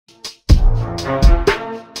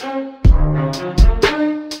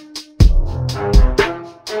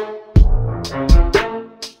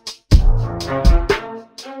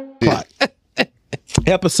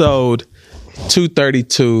Episode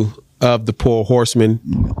 232 of The Poor Horseman.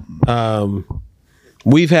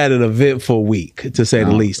 We've had an eventful week, to say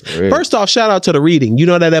the least. Really? First off, shout out to the reading. You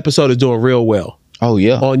know that episode is doing real well. Oh,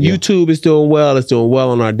 yeah. On YouTube, it's doing well. It's doing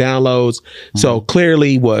well on our downloads. So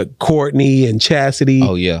clearly what Courtney and Chastity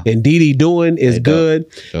and Dee Dee doing is good.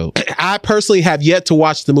 Dope. I personally have yet to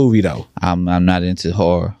watch the movie, though. I'm not into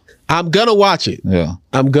horror. I'm going to watch it. Yeah.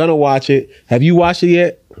 I'm going to watch it. Have you watched it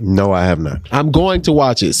yet? No, I have not. I'm going to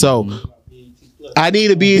watch it. So I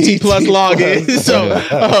need a BET Plus login. So,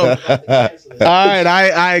 all right.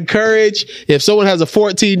 I encourage, if someone has a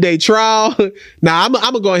 14-day trial, now I'm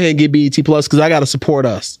gonna go ahead and get BET Plus because I gotta support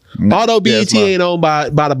us. Although BET ain't owned by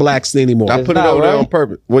the blacks anymore. I put it over there on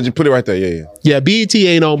purpose. Would you put it right there? Yeah. Yeah, BET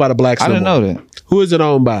ain't owned by the blacks. I didn't know that. Who is it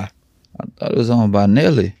owned by? I thought it was owned by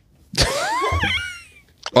Nelly.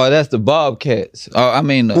 Oh, that's the Bobcats. Oh, I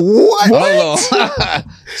mean, what?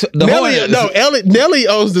 So Nelly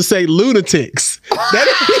owns the St. Lunatics. That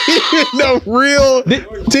ain't no real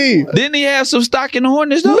team. Didn't he have some stock in the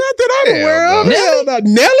Hornets though? Not that I'm aware of.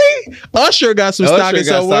 Nelly? Usher got some stock in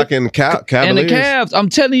Cavaliers. And the Cavs. I'm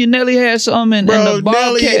telling you, Nelly had some in the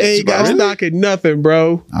Bobcats. Nelly ain't got stock in nothing,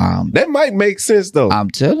 bro. That might make sense though. I'm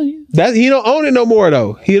telling you. He don't own it no more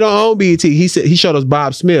though. He don't own BET. He showed us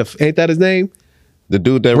Bob Smith. Ain't that his name? The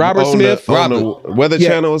dude that Robert Smith, the Weather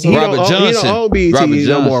Channel or something. Robert Johnson. He don't own BET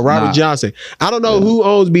no more. Robert Johnson. I don't know who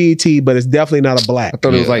owns BET, but it's definitely not a black. I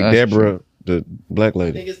thought it was like Deborah, the black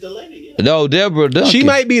lady. I think it's the lady. No, Deborah Duncan. She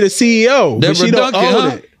might be the CEO, but she don't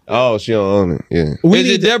own it. Oh, she don't own it. Yeah. Is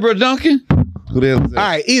it Deborah Duncan? Who the hell is that? All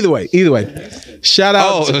right. Either way. Shout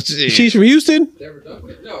out. She's from Houston. Deborah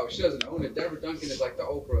Duncan? No, she doesn't own it. Deborah Duncan is like the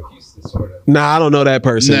Oprah of Houston, sort of. Nah, I don't know that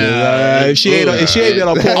person. If she ain't been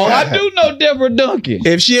on Poor. Oh, I do know Deborah Duncan.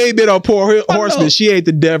 If she ain't been on Poor Horseman, she ain't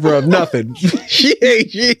the Deborah of nothing. She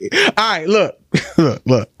ain't. All right, look.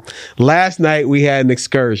 Last night we had an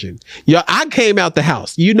excursion. Yo, I came out the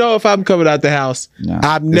house. You know, if I'm coming out the house,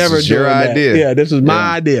 I've never done your that. idea. Yeah, this was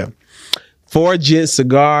my idea. 4 Gent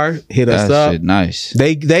Cigar hit us up. Shit nice.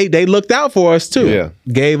 They looked out for us too. Yeah.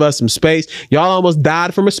 Gave us some space. Y'all almost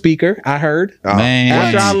died from a speaker, I heard. Man.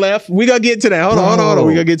 After I left. We gonna get to that. Hold on.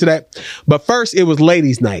 We gonna get to that. But first, it was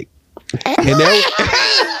ladies' night. And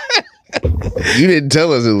you didn't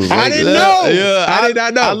tell us it was. I didn't know. Yeah, I did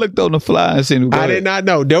not know. I looked on the fly and seen. I did not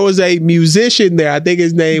know. There was a musician there. I think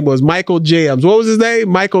his name was Michael Jams. What was his name?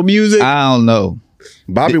 Michael Music. I don't know.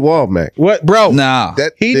 Bobby Womack. What, bro? Nah.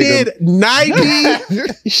 He did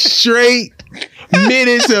 90 straight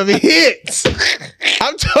minutes of hits.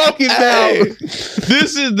 I'm talking about.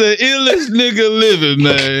 This is the illest nigga living,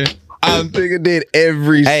 man. I'm thinking did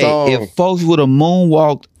every song. If folks would have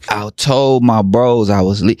moonwalked, I told my bros I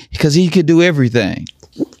was because he could do everything.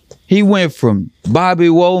 He went from Bobby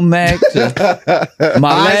Womack to my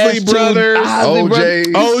Isley Brothers,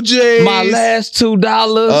 OJ, my last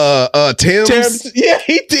 $2. Tim's. Yeah,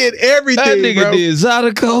 he did everything. That nigga bro. did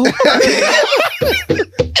Zydeco.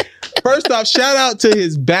 First off, shout out to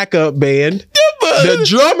his backup band. The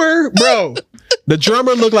drummer, bro. The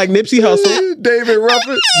drummer looked like Nipsey Hussle. David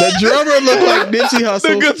Ruffin. The drummer looked like Nipsey Hussle.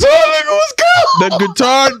 The guitar nigga was cold. The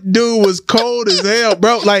guitar dude was cold as hell,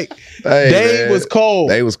 bro. Like, Dave was cold.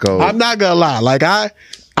 They was cold. I'm not gonna lie. Like, I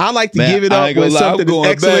like to give it up with something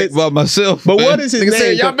that's excellent. By myself, but what is his name?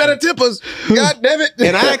 Said, y'all better tip us. God damn it.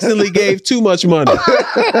 And I accidentally gave too much money.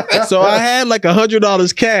 So I had like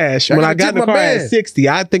 $100 cash. When I got in the car at 60,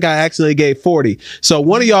 I think I accidentally gave 40. So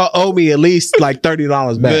one of y'all owe me at least like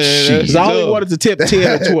 $30 back. Because I only wanted to tip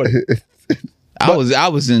 10 or 20. I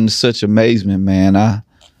was in such amazement, man.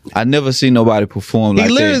 I never seen nobody perform like that.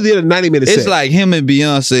 He literally did a 90-minute set. It's like him and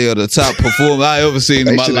Beyonce are the top performers I ever seen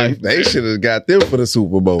in my life. They should have got them for the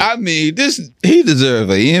Super Bowl. I mean, he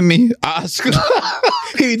deserves an Emmy, Oscar.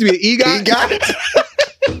 He needs to be an EGOT.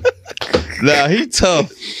 Nah, he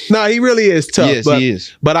tough. No, he really is tough. Yes, he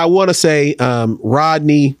is. But I want to say,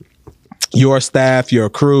 Rodney, your staff, your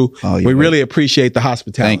crew, we really appreciate the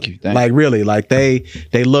hospitality. Thank you. Like, really, like they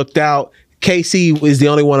looked out. KC is the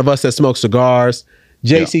only one of us that smokes cigars.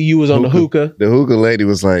 JC, you was on the hookah. The hookah lady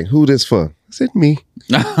was like, "Who this for?" I said, "Me."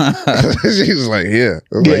 She was like, "Yeah,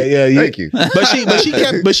 thank you."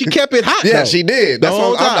 But she kept it hot. Yeah, though. she did. That's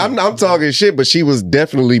what I'm talking shit. But she was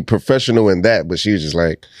definitely professional in that. But she was just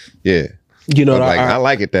like, "Yeah." You know, I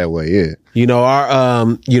like it that way. Yeah. You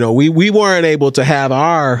know, we weren't able to have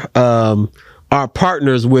our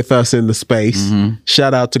partners with us in the space. Mm-hmm.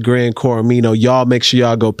 Shout out to Grand Coromino. Y'all make sure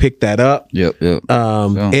y'all go pick that up. Yep.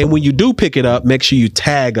 And when you do pick it up, make sure you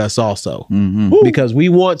tag us also. Mm-hmm. Because we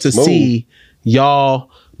want to see y'all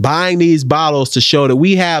buying these bottles to show that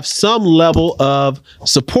we have some level of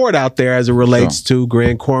support out there as it relates to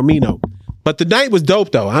Grand Cormino. But the night was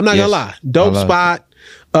dope, though. I'm not gonna lie. Dope spot.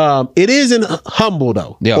 It isn't humble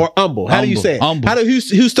though, or humble. How do you say it? Humble. How do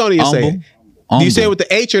Houstonians say it? Do you say it with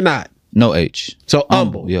the H or not? No H. So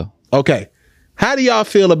humble. Yeah. Okay. How do y'all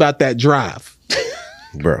feel about that drive,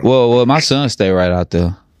 bro? Well, my son stayed right out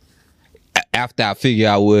there. After I figured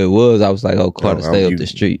out where it was, I was like, "Oh, Carter, stay up the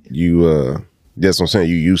street." That's what I'm saying.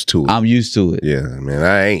 You used to it. I'm used to it. Yeah, man.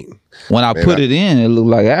 I ain't. When I put it in, it looked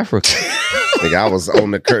like Africa. Like I was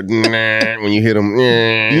on the curtain when you hit them.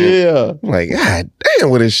 Yeah. Like, God damn,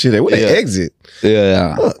 what this shit at? What the exit?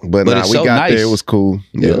 Yeah. But nah, we got there. It was cool.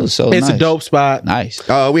 Yeah. It was so it's a dope spot. Nice.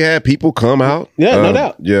 We had people come out. Yeah, no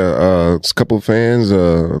doubt. Yeah. A couple of fans,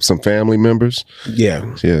 some family members.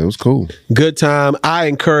 Yeah. Yeah, it was cool. Good time. I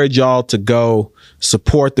encourage y'all to go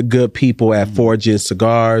support the good people at Forgin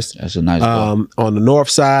Cigars. That's a nice bar. On the north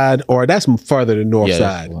side, or that's further the north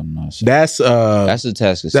side. That's the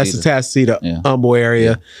Tascasita. That's the Tascasita Humble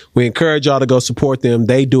area. We encourage y'all to go support them.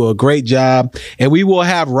 They do a great job, and we will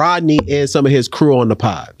have Rodney and some of his crew on the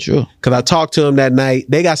pod. Sure. Because I talked to them that night.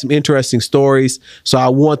 They got some interesting stories, so I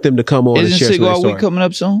want them to come on and share some Cigar stories. Week coming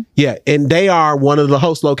up soon? Yeah, and they are one of the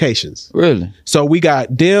host locations. Really? So we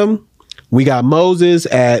got them. We got Moses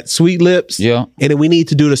at Sweet Lips. Yeah. And then we need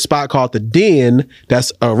to do the spot called The Den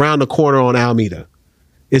that's around the corner on Alameda.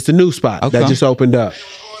 It's the new spot that just opened up.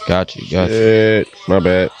 Got you. My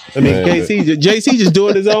bad. I mean, JC just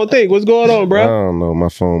doing his own thing. What's going on, bro? I don't know. My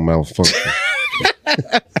phone malfunctioned.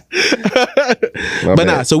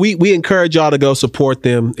 So we encourage y'all to go support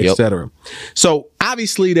them, etc. So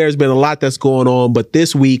obviously there's been a lot that's going on, but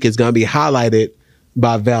this week is going to be highlighted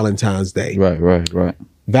by Valentine's Day. Right.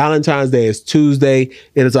 Valentine's Day is Tuesday.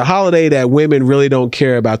 It is a holiday that women really don't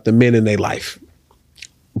care about the men in their life.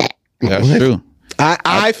 That's true.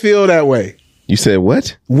 I feel that way. You said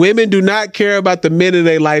what? Women do not care about the men in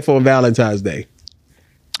their life on Valentine's Day.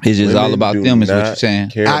 It's just all about them is what you're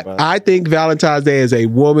saying. I think Valentine's Day is a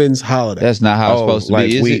woman's holiday. That's not how it's supposed to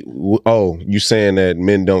be, is it? You saying that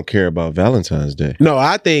men don't care about Valentine's Day? No,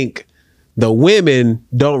 I think the women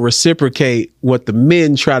don't reciprocate what the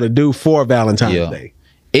men try to do for Valentine's Day.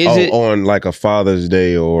 Is it on like a Father's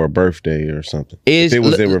Day or a birthday or something? If it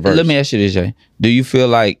was in reverse. Let me ask you this, Jay. Do you feel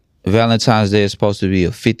like Valentine's Day is supposed to be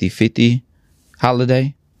a 50-50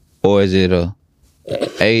 holiday? Or is it a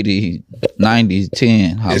 80, 90,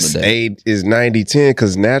 10 holiday? It's 90-10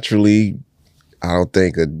 because naturally, I don't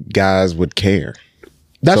think guys would care.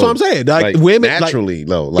 That's what I'm saying. Like women, naturally,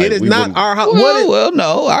 though. Like, it is not our well,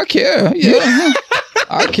 no, I care. Yeah,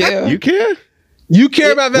 I care. You care? You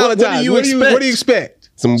care about Valentine's. What do you expect?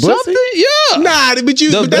 Some something? Yeah. Nah, but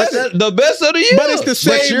the best of the year. But it's the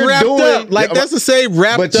same wrapped up. Like that's the same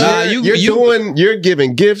wrapped up. You're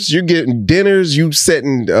giving gifts. You're getting dinners. You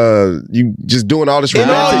setting. You just doing all this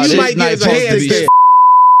romantic shit. You might get as a handstand.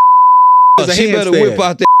 She better whip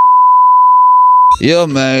out that. Yeah,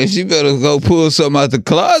 man. She better go pull something out the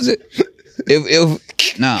closet. Hell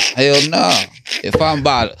no. If I'm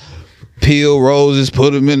about peel roses,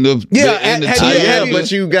 put them in the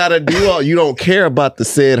but you gotta do all. You don't care about the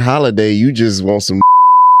said holiday. You just want some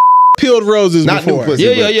peeled roses. Not before. New pussy,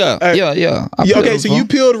 Yeah. Okay, so you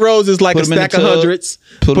peeled roses like a stack of hundreds.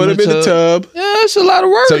 Put them in the tub. Yeah, it's a lot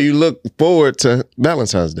of work. So you look forward to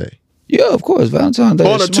Valentine's Day. Yeah, of course. Valentine's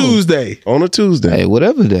Day on a Tuesday. On a Tuesday. Hey,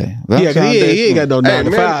 whatever day. Valentine's Day he ain't got no 9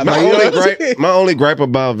 to 5. My only gripe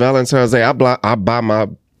about Valentine's Day, I buy my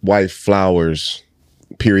wife flowers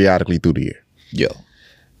periodically through the year. Yo.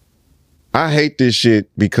 I hate this shit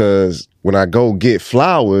because when I go get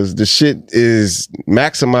flowers, the shit is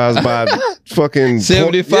maximized by fucking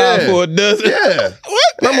 75 for a dozen. Yeah.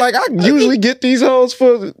 And I'm like, I usually get these hoes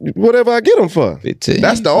for whatever I get them for. 15.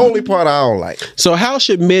 That's the only part I don't like. So how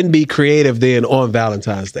should men be creative then on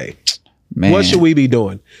Valentine's Day? Man. What should we be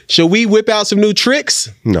doing? Should we whip out some new tricks?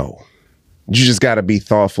 No. You just got to be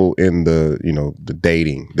thoughtful in the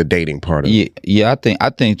dating part of it. Yeah, I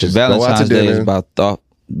think just Valentine's Day is about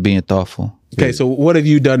being thoughtful. Okay, so what have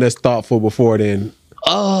you done that's thoughtful before then?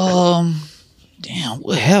 Damn,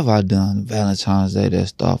 what have I done Valentine's Day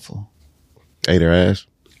that's thoughtful? Ate her ass.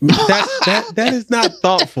 That is not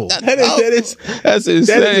thoughtful. That's insane. That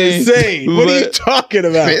is insane. What are you talking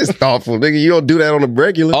about? It's thoughtful, nigga. You don't do that on a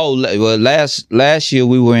regular. Oh, well, last year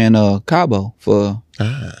we were in Cabo for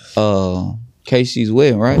Casey's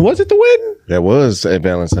wedding, right? Was it the wedding? That was at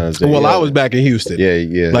Valentine's Day. Well, I was back in Houston.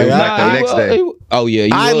 Yeah. Like, it was like the next day. Oh yeah,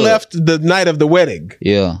 I left the night of the wedding.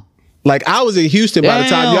 Yeah. Like I was in Houston by the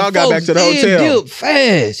time y'all got back to the hotel.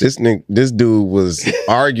 Fast. This dude was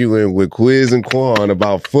arguing with Quiz and Quan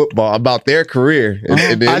about football, about their career in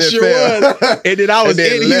the I NFL. sure was. And then I was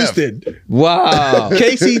in Houston. Wow.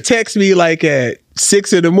 Casey texted me like at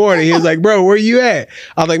 6 a.m. He was like, bro, where you at?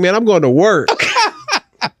 I was like, man, I'm going to work.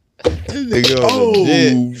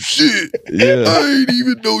 Shit. Yeah. I ain't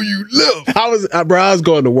even know you left. I was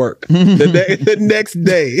going to work the next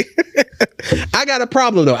day. I got a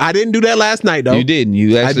problem though. I didn't do that last night though. You didn't.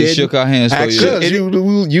 You actually shook our hands for you.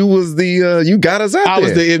 Because you was the you got us out there. I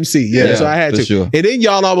was the MC, yeah, so I had to. Sure. And then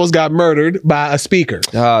y'all almost got murdered by a speaker.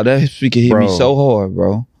 Oh, that speaker hit me so hard,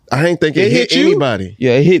 bro. I ain't think it hit anybody.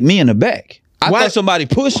 Yeah, it hit me in the back. I Why- thought somebody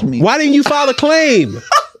pushed me. Why didn't you file a claim?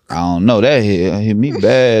 I don't know. That hit me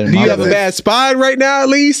bad. Do you have a bad spine right now at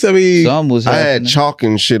least? I mean, Some was I had happening. chalk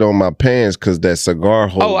and shit on my pants because that cigar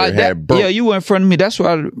holder had broke. Yeah, you were in front of me. That's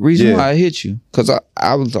why the reason why I hit you. Because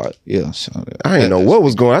I was like, yeah. So I didn't know what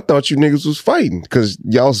was going on. I thought you niggas was fighting because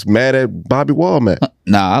y'all was mad at Bobby Womack.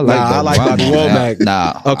 Nah, I like Bobby Womack.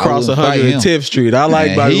 Nah, across I wouldn't fight him. 110th Street. I like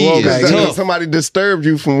Man, Bobby he is Womack. tough. Somebody disturbed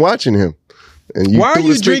you from watching him. And Why are threw you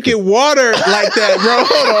the speaker. drinking water like that, bro?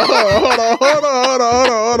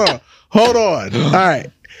 Hold on. All right.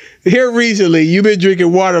 Here recently, you've been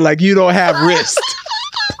drinking water like you don't have wrist.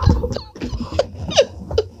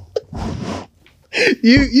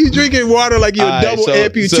 you drinking water like you're a double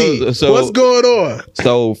amputee. so- What's going on?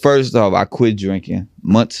 So first off, I quit drinking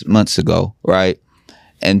months ago, right?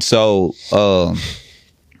 And so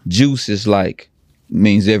juice is like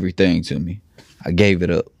means everything to me. I gave it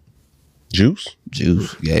up. Juice?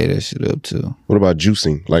 Juice, gave that shit up too. What about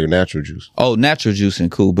juicing? Like a natural juice? Oh, natural juicing,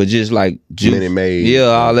 cool, but just like juice, Minute Maid. yeah,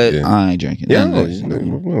 all that. Yeah. I ain't drinking. Yeah. none of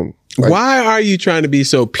that shit. Why are you trying to be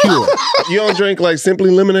so pure? You don't drink like Simply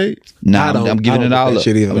Lemonade? Nah, I don't- I'm giving I it don't all get that up.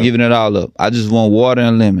 shit either, I'm though. giving it all up. I just want water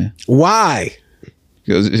and lemon Why?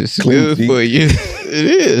 because it's Clean good feet. for you. It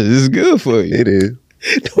is. It's good for you. It is.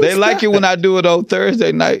 They like it when I do it on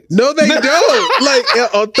Thursday night. No, they don't.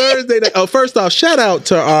 Like on Thursday night. Oh, first off, shout out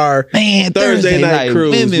to our Man, Thursday night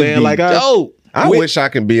cruise, women man. be Like dope. I wish I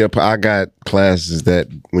could be I got classes that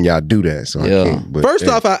when y'all do that, so Yeah. I can't. But First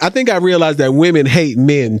off, I think I realized that women hate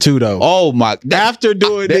men too, though. Oh my! After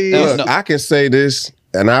doing these, look, I can say this,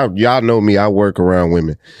 and y'all know me. I work around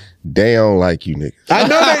women. They don't like you niggas. I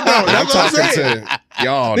know they don't. I'm That's what I'm talking saying. to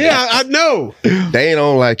y'all. Yeah, I know. They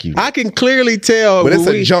don't like you. I can clearly tell. But it's when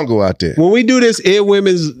a we, jungle out there. when we do this in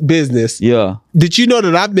women's business. Yeah. Did you know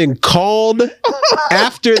that I've been called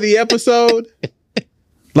after the episode?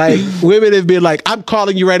 Like women have been like, "I'm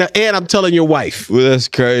calling you right now, and I'm telling your wife." Well, that's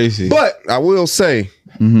crazy. But I will say,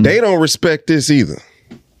 they don't respect this either.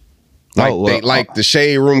 Like Oh, well, they like the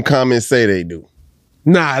shade room comments say they do.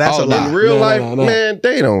 Nah, that's Oh, a lie. In real No, life, no, no. man,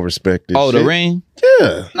 they don't respect this. Oh, shit. the ring?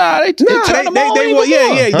 Yeah. Nah, they Nah, turn them on. they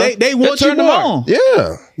want, they want turn you them more. on.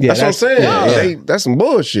 Yeah. That's what I'm saying. yeah. That's some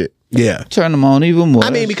bullshit. Yeah. Turn them on even more. I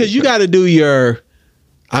mean, because you got to do your.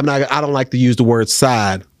 I don't like to use the word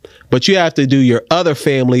side, but you have to do your other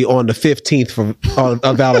family on the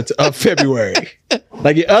 15th of February.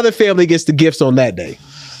 Like your other family gets the gifts on that day.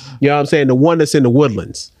 You know what I'm saying? The one that's in the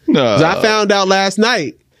Woodlands. No. 'Cause I found out last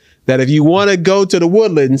night that if you want to go to the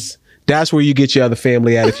Woodlands, that's where you get your other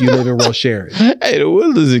family at if you live in Rocheron. Hey, the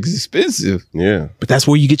Woodlands is expensive. Yeah. But that's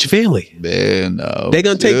where you get your family. Man, no. They're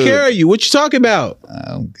going to take care of you. What you talking about?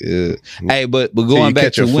 I'm good. Hey, but Till going you back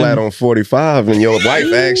catch to a flat women. on 45 and your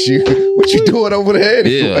wife asks you, what you doing over there?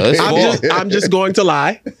 Yeah, that's I'm just going to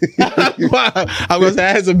lie. I'm going to say I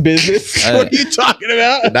had some business. What are you talking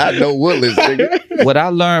about? Not no Woodlands, nigga. What I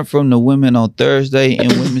learned from the women on Thursday in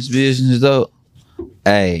women's business, though,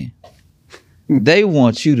 hey, they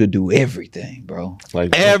want you to do everything, bro.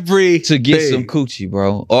 Like To get some coochie,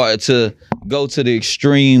 bro. Or to go to the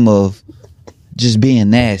extreme of just being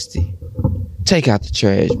nasty. Take out the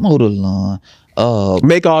trash, mow the lawn,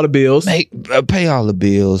 Make all the bills. pay all the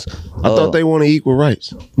bills. I thought they wanted equal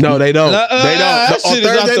rights. No, they don't. That shit is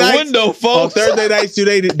out the window, On folks. Thursday nights,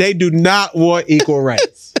 they do not want equal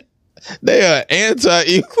rights. They are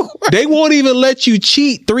anti-equal. They won't even let you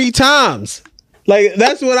cheat 3 times. Like,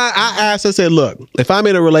 that's what I asked. I said, look, if I'm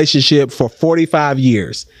in a relationship for 45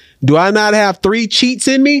 years, do I not have 3 cheats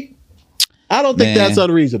in me? I don't think Man. that's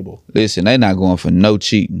unreasonable. Listen, they not going for no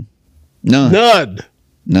cheating. None.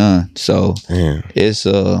 So Yeah. it's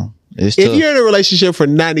tough. If you're in a relationship for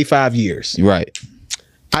 95 years, Right.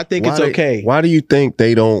 I think it's okay. Why do you think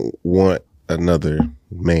they don't want another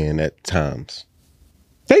man at times?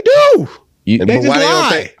 They do. You, They But just why they don't lie.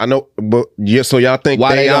 think? I know, but yeah. So y'all think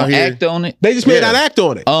why they they out don't here? act on it? They just may not act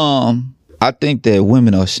on it. I think that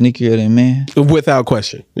women are sneakier than men. Without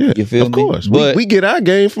question. Yeah, You feel of me? course. But- we get our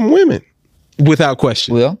game from women. Without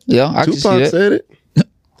question. Well, yeah, I can see Tupac that. said it.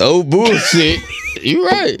 Oh bullshit! You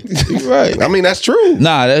right. You right. I mean, that's true.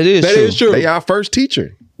 Nah, that is That true. is true. They our first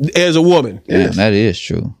teacher. As a woman. Damn, that is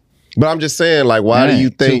true. But I'm just saying, like, why Man, do you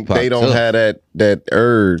think Tupac they don't tough. have that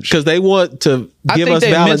urge? Because they want to I give think us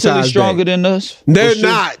they Valentine's mentally Day. stronger than us. for They're sure.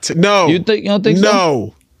 not. No. You don't think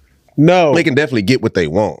so? No. They can definitely get what they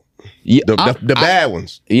want. Yeah, The bad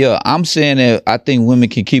ones, yeah, I'm saying that I think women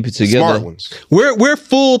can keep it together. smart ones. We're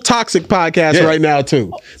full toxic podcast Yeah. right now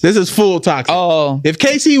too. This is full toxic. Oh, If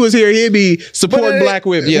KC was here, he'd be supporting black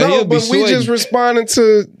women. Yeah, no, he'll be but we sweating. just responding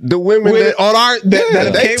to the women With- that on our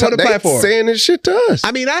that they came on the they platform. saying this shit to us.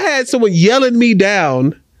 I mean, I had someone yelling me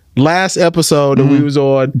down last episode that we was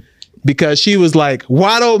on because she was like,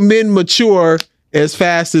 "Why don't men mature as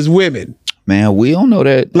fast as women?" man, we don't know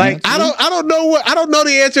that. Like, I don't know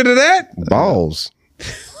the answer to that. Balls,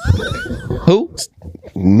 Who?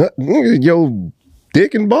 yo,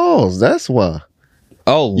 dick and balls. That's why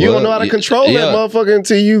Oh, you well, don't know how to control that yeah. motherfucker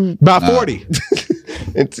until you About 40.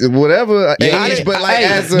 it's whatever Yeah, age. I- But like hey,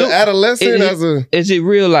 as an dude, adolescent, Is it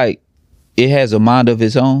real? Like it has a mind of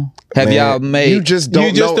its own? Have Man, y'all made? You just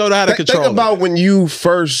don't don't know how to control Think about when you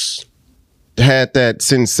first had that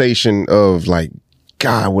sensation of like,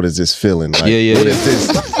 God, what is this feeling? Like, Yeah. what is this,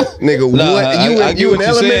 nigga? Nah, what I you get in what you're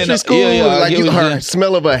elementary saying. school? Yeah, I like get you what you're heard saying.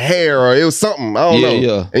 smell of a hair or it was something. I don't know.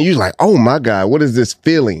 Yeah. And you like, oh my God, what is this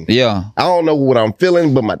feeling? Yeah. I don't know what I'm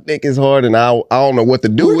feeling, but my dick is hard and I don't know what to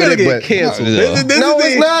do We're with gonna it. get But canceled. Yeah. no,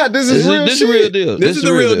 it's not. This is real This is shit. a real deal. This is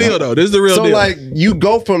the real deal, though. This is the real So deal. like you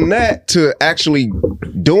go from that to actually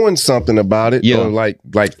doing something about it, Yeah. or like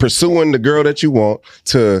pursuing the girl that you want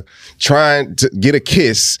to trying to get a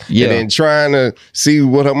kiss, Yeah. and then trying to see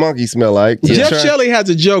what her monkey smell like. to Jeff try- Shelley has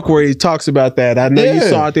a joke where he talks about that. I know you Yeah.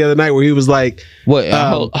 saw it the other night where he was like, What?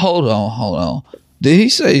 Hold on. Did he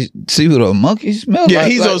say see what a monkey smell "Yeah,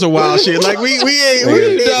 like? he's on some wild shit." Like we ain't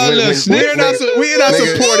Nigga, down there we're not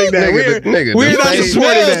Nigga, supporting that. nigga, We're the not face-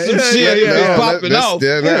 supporting that. Some shit, Yeah, yeah. popping off.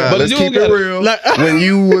 But let's you keep it gotta- real. Like-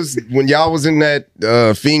 when y'all was in that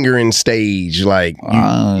fingering stage, like you,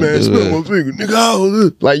 I don't man, do smell that. my finger, nigga.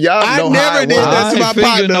 Oh, like y'all I know how never it did was. that to my I ain't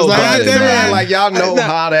finger partners. Like, I nobody, never man. had, Like y'all know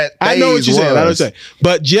how that. I know what phase you said. I know what you're was. saying.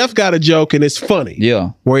 But Jeff got a joke and it's funny.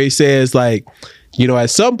 Yeah. Where he says like, you know, at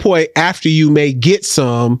some point after you may get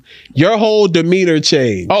some, your whole demeanor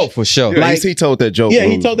change. Oh, for sure. Yeah, Like- he told that joke. Yeah,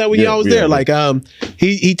 he told that when y'all was there. Like,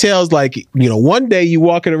 he tells like, you know, one day you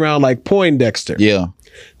walking around like Poindexter. Yeah.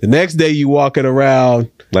 The next day you walking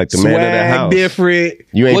around like the swag man of the house. different.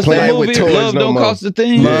 You ain't What's that playing movie? with toys Love no don't more. cost a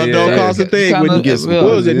thing. Love don't cost a thing. Kinda- When you get, what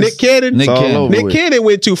was it? Nick Cannon? Nick It's all Cannon. over. Nick with. Cannon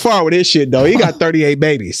went too far with his shit though. He got 38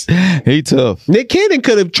 babies. He tough. Nick Cannon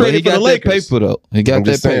could have But he traded for got the that Lakers. paper though. He got I'm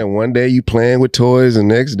that just paper. saying, one day you playing with toys,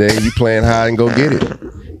 and the next day you playing hide and go get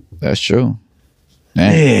it. That's true.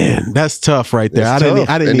 Man, that's tough right there. It's I tough. didn't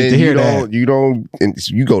And need then to hear you that.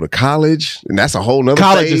 you go to college, and that's a whole nother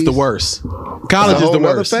College phase. is the worst. That's College a is whole the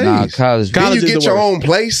nother worst. phase. Nah, college. Then College you is get the your worst. own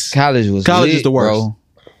place. College was College lit, is the worst.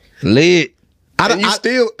 bro. Lit. And you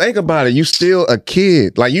still think about it. You still a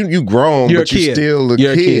kid. Like you grown, You're but a kid. you still a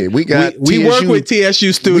You're kid. We got we work TSU. with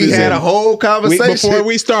TSU students. We had a and whole conversation before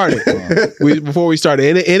we started. Before we started,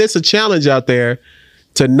 and it's a challenge out there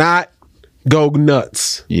to not go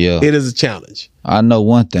nuts. Yeah. It is a challenge. I know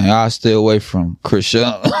one thing. I stay away from Christian.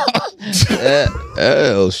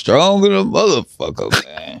 that was stronger than motherfucker,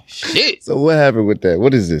 man. Shit. So what happened with that?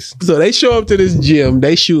 What is this? So they show up to this gym.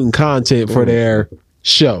 They shooting content for their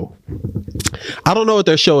show. I don't know what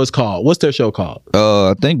their show is called. What's their show called?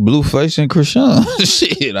 I think Blueface and Christian.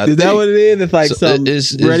 Shit. Is that what it is? It's like some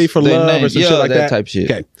it's Ready for their Love name. or some Yeah, shit like that. type shit.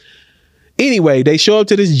 Okay. Anyway, they show up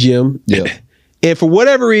to this gym. Yeah. And for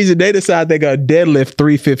whatever reason, they decide they're going to deadlift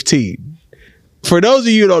 315. For those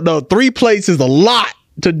of you who don't know, 3 plates is a lot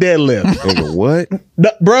to deadlift. Nigga, what? No,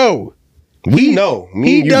 bro, We know. Me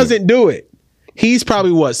he and you doesn't do it. He's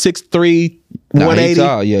probably what, 6'3", Nah, he 180?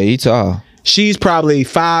 tall. Yeah, he tall. She's probably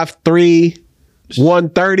 5'3",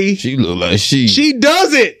 130. She look like She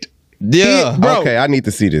does it. yeah. Bro, Okay, I need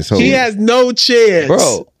to see this. Hold She on. has no chance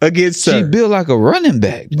Bro, against she her. built like a running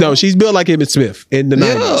back. No, she's built like Emmitt Smith in the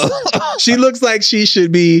 90s. She looks like she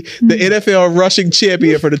should be the NFL rushing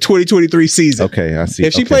champion for the 2023 season. Okay, I see.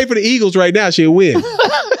 If she Okay. played for the Eagles right now, she'd win.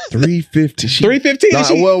 315.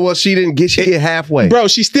 315. Well, she didn't get. She get halfway. Bro,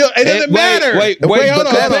 she still. It doesn't matter. Wait, hold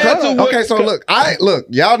on. Okay, so look.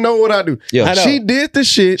 Y'all know what I do. Yeah. She did the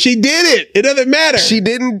shit. She did it. It doesn't matter. She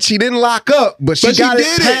didn't lock up, but she got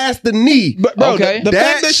it past the knee. But bro, Okay. the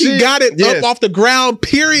fact that she got it up off the ground,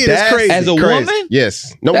 period, is crazy. As a woman?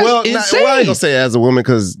 Yes. No, That's well, I ain't gonna say as a woman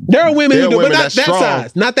because there are women who do, but not that strong.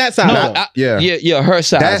 size. Not that size. No, yeah, her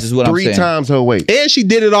size That's is what I'm saying. 3 times her weight. And she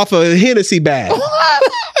did it off of a Hennessy bag.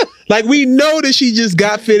 Like, we know that she just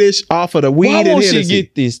got finished off of the weed Why and won't Hennessy. she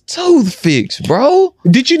get this tooth fixed, bro?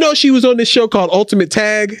 Did you know she was on this show called Ultimate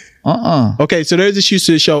Tag? Okay, so there's this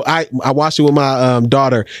YouTube show. I watched it with my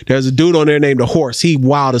daughter. There's a dude on there named The Horse. He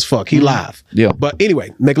wild as fuck. He live. Yeah. But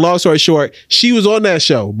anyway, make a long story short, she was on that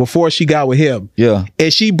show before she got with him. Yeah.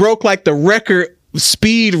 And she broke like the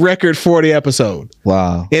speed record for the episode.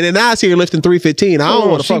 Wow. And then I see her lifting 315. I don't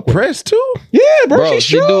want to fuck with her. Pressed too? Yeah, bro, Bro, she's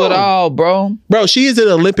she strong. do it all, bro. Bro, she is an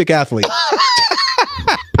Olympic athlete.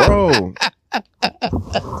 Bro.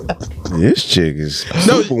 This chick is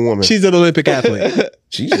superwoman. She's an Olympic athlete.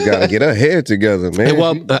 She just gotta get her head together, man. And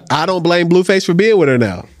well, I don't blame Blueface for being with her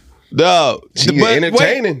now. No, She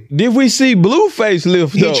entertaining. Did we see Blueface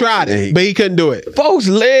lift? He tried it, but he couldn't do it. Folks'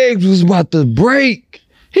 legs was about to break.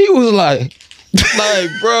 He was like,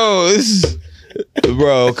 bro,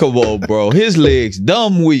 bro, come on, bro. His legs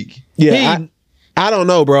dumb weak. Yeah, I don't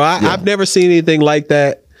know, bro. I've never seen anything like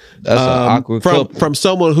that. That's an awkward from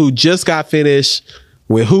someone who just got finished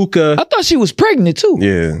with hookah. I thought she was pregnant too.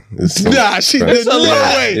 Yeah. Nah, she did no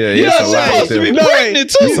way. Yeah, You're it's a not lot supposed to be there. pregnant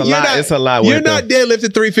too. It's a lot. You're with not them.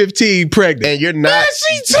 deadlifting 315 pregnant. And you're not.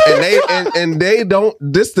 And they don't.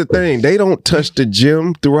 This the thing. They don't touch the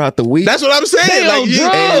gym throughout the week. That's what I'm saying. They on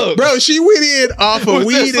drugs. Bro, she went in off of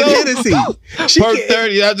weed and Hennessy. Perk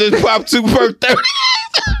 30. I just popped 2 perk 30.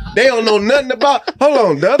 They don't know nothing about. Hold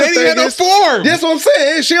on. The other They didn't thing have no is, form. that's what I'm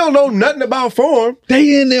saying. She don't know nothing about form.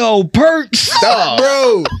 They in their old perks.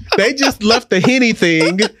 Bro, they just left the Henny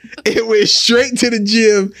thing. It went straight to the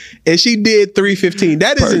gym, and she did 315.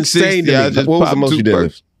 That is insane to me. What was the most you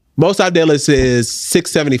deadlift? Most I've deadlift is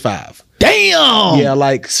 675. Damn. Yeah,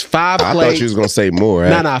 like 5 I plates. thought you was gonna say more.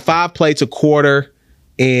 Nah, 5 plates, a quarter,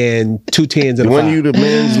 and 2 tens and a When 5. you the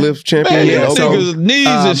men's lift champion, Man, Yeah, that so, nigga's knees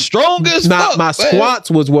are strong as fuck. My man.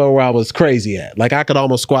 squats was where I was crazy at. Like, I could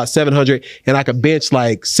almost squat 700, and I could bench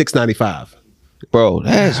like 695. Bro,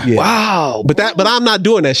 that's wow. But I'm not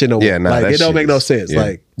doing that shit no more. Yeah, nah, like, that it don't shit make no is- sense. yeah.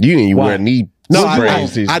 Like, You didn't even why? wear knee. No,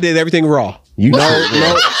 sprays. I did everything raw. You No,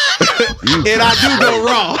 and I do go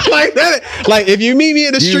raw. Like that. Like, if you meet me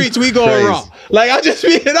in the streets, we going crazy. raw. Like, I just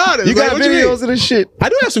being honest. You like, got what you mean? videos of this shit. I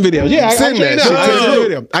do have some videos. Yeah, I Send can. that shit.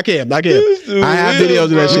 I can. I have videos of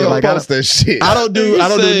that shit. Like, post that shit. I don't do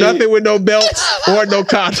nothing with no belts or no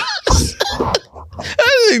condoms.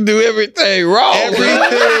 That nigga do everything wrong.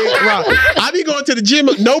 Everything wrong. I be going to the gym,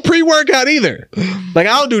 no pre-workout either. Like,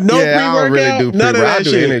 I don't do no pre-workout. I don't really do none of pre-workout. I that do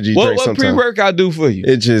shit. energy What drinks sometimes. pre-workout do for you?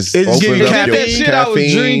 It just It's opens giving up caffeine. your That shit I was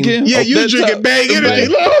caffeine. drinking. Yeah, you That drinking time- bang energy.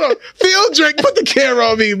 Look, hold on. Phil drink, put the camera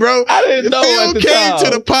on me, bro. I didn't know Phil at the came time. to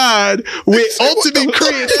the pod with ultimate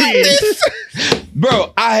creatine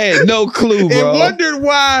Bro, I had no clue, bro. and wondered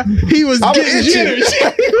why he was I'm getting itching. jitters.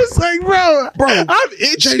 He was like, bro, I'm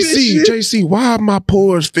itching. and shit. JC, why my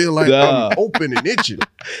pores feel like Nah. I'm open and itching?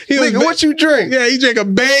 He was Nigga, what you drink? Yeah, he drank a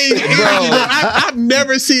bang energy. Bro, I've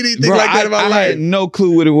never seen anything Bro, like that in my I life. had no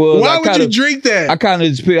clue what it was. Why I would kinda, you drink that? I kind of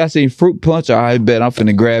just picked, I seen fruit punch. All right, bet I'm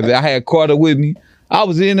finna grab it. I had Carter with me. I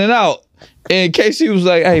was in and out. And Casey was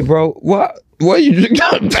like, hey, bro, why you drinking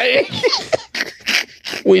a bang?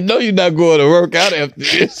 We know you're not going to work out after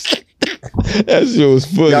this. That shit was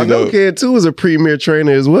funny. Y'all know though. Kid 2 is a premier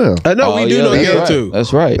trainer as well. I know we do know that's Ken right. too.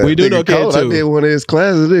 That's right. We do Nigga know Ken Cole, I did too. one of his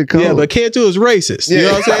classes. Did Cole. Yeah, but Ken too is racist. You Yeah.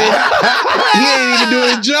 know what I'm saying? He ain't even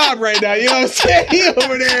doing his job right now. You know what I'm saying? He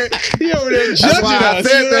over there judging That's why I us.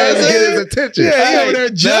 said you know that what I'm to get saying? his attention. Yeah, he over there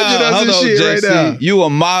judging us hold and on, shit right JC. now. You a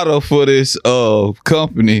model for this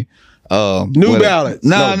company. New Balance.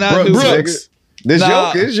 Nah, No, not New Brooks. Brooks. This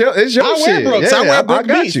Nah. it's your I shit. wear Brooks. Yeah, I wear Brooks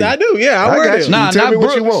got Beats. you. I do. Yeah, I I wear got them. you. Nah, Tell not me what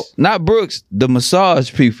Brooks. you want. Not Brooks. The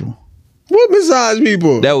massage people What massage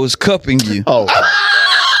people? that was cupping you. Oh,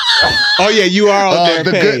 Oh yeah, you are on their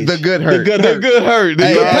page. the good hurt. The good The hurt. good hurt. The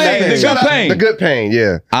Hey, good yeah, pain. The shout good out- pain. The good pain.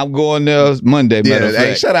 Yeah. I'm going there Monday. Matter Yeah. of Hey,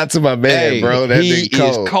 fact. shout out to my man, Hey, bro. That he nigga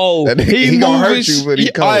cold. is cold. That nigga, he gonna hurt you, but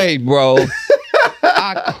he cold. Hey, bro.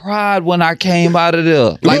 I cried when I came out of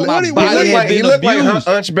there. Like my body had been he looked like abused.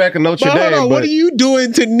 Hunchback of Notre But hold Dame. on, what are you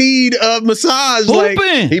doing to need a massage? Hooping.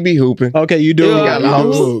 Like, He be hooping. okay, you do. Yeah,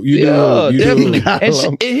 You do. definitely.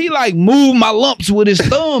 And he like moved my lumps with his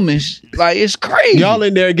thumb and like it's crazy. Y'all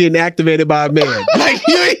in there getting activated by a man. Like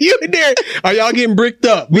you in there. Are y'all getting bricked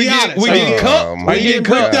up? Be honest. We getting cupped. my Are you getting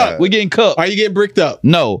bricked God. up? We getting cupped. Are you getting bricked up?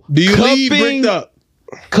 No. Do you Cupping, leave bricked up?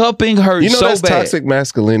 Cupping hurts You know so that's bad. toxic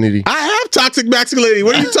masculinity. I have toxic masculinity.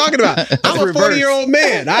 What are you talking about? I'm a reverse. 40-year-old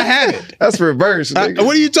man. I have it. That's reverse. nigga.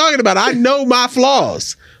 What are you talking about? I know my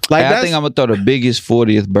flaws. Like Hey, I that's think I'm gonna throw the biggest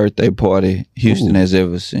 40th birthday party Houston has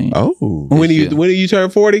ever seen. Oh, when do year. you turn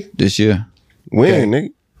 40? This year. when, nigga?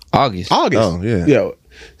 August. August. Oh, yeah. Yeah.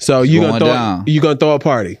 So you going down. gonna throw a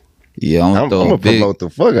party. Yeah, I'm I'm gonna gonna throw a big. promote the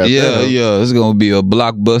fuck out Yeah, there. yeah. It's gonna be a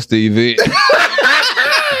blockbuster event.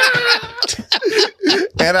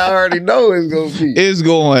 And I already know it's gonna be. It's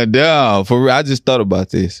going down. For real. I just thought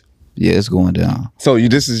about this. Yeah, it's going down. So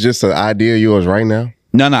this is just an idea of yours right now?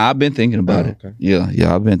 No, I've been thinking about it. okay.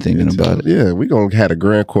 Yeah, I've been thinking about it. Yeah, we gonna have a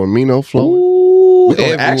Grand Cormino flow. Ooh, We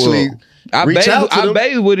gonna actually reach out to I them.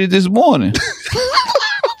 bathed with it this morning.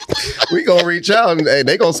 We gonna reach out and hey,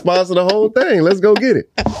 they gonna sponsor the whole thing. Let's go get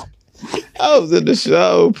it. I was in the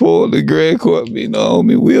shower pulling the Grand Court. You know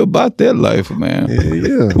me. We about that life, man.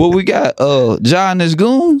 Yeah. Well, we got John and his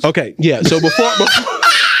goons. Okay. Yeah. So before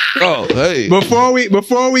Oh, hey.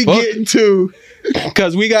 before we get into,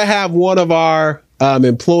 because we gotta have one of our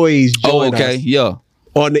employees join okay. us Yeah.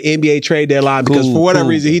 on the NBA trade deadline because Cool, for whatever cool.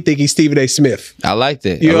 reason he think he's Stephen A. Smith. I like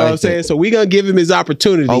that. You I know like what I'm saying? that. So we gonna give him his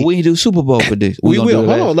opportunity. Oh, we do Super Bowl for this. We gonna will.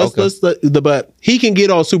 do it Hold on. last. But he can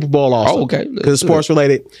get on Super Bowl also. Oh, okay. Let's Because it's do sports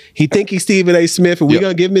related. He think he's Stephen A. Smith, and we're Yep.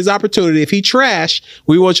 gonna give him his opportunity. If he trash,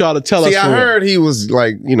 we want y'all to tell us. See, I for real. heard he was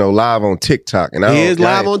like, live on TikTok. And He is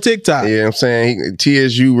live on TikTok. Yeah, I'm saying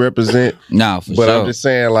TSU represent. Nah, for But sure. I'm just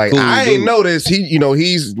saying, like, Cool I dude. ain't know this.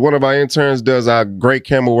 He's one of our interns, does our great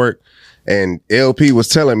camera work. And LP was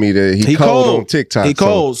telling me that he cold on TikTok. He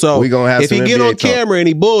cold. So we gonna have if some he get NBA on talk. camera and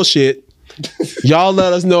he bullshit, y'all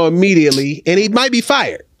let us know immediately, and he might be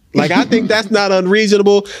fired. Like I think that's not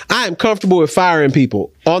unreasonable. I am comfortable with firing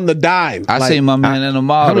people on the dime. I Like, seen my man in the How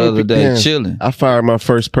mall the many other day yeah. chilling. I fired my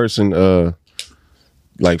first person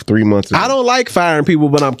like 3 months ago. I don't like firing people,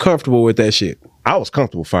 but I'm comfortable with that shit. I was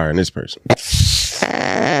comfortable firing this person.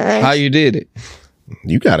 How you did it?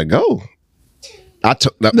 You gotta go.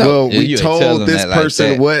 No, we you ain't telling told this that like person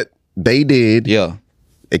that. what they did, Yeah.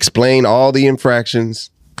 explain all the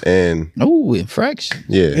infractions, and Oh, infraction.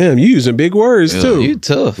 yeah. Damn, you using big words Yeah, too. you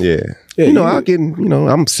tough. Yeah. Yeah, you know, you- I'll get,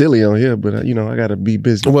 I'm silly on here, but, I got to be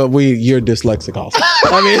busy. Well, you're dyslexic also.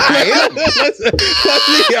 I mean,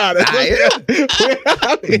 let's be honest.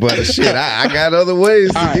 But shit, I got other ways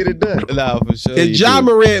to get it done. Nah, for sure. Is John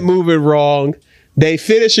Morant moving wrong? They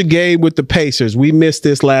finish a game with the Pacers. We missed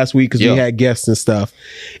this last week because Yeah. we had guests and stuff.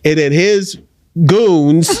 And then his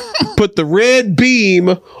goons put the red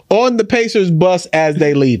beam on the Pacers bus as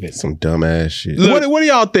they leave it. Some dumbass shit. What do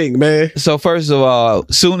y'all think, man? So first of all,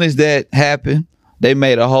 soon as that happened, they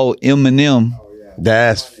made a whole Eminem.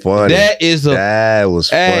 That's funny. That was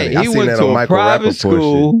funny. Hey, I he seen went that to on a Michael private Rappaport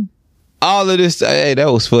school. shit. All of this. Hey,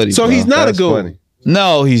 that was funny. So bro. he's not That's a goon. funny.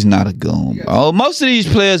 No, he's not a goon, bro. Most of these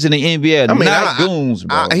players in the NBA are not goons,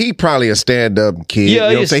 bro. He probably a stand-up kid. Yeah, you know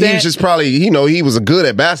what I'm he's saying? He was just probably, he was good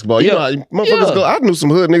at basketball. Yeah. You know, motherfuckers Yeah. go. I knew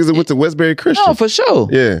some hood niggas that went to Westbury Christian. No, for sure.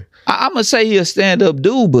 Yeah. I'm gonna say he a stand up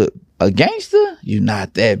dude, but a gangster, you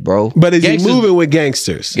not that, bro. But is Gangsters- he moving with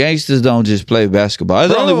gangsters? Gangsters don't just play basketball.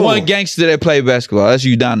 There's Bro. only one gangster that play basketball. That's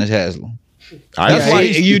Udonis Haslam. That's why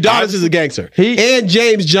Udonis is a gangster. And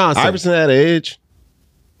James Johnson. Iverson had an edge.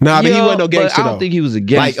 Nah, but he Yeah, wasn't no gangster but I don't though. think he was a Like,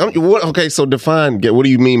 gangster. okay, so define. What do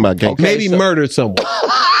you mean by gangster? Maybe so- murdered someone.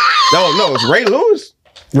 No, it's Ray Lewis.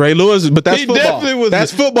 Ray Lewis, but that's He football. definitely was.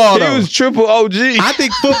 That's football though. He was triple OG. I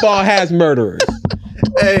think football has murderers.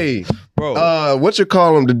 Hey, Bro. what you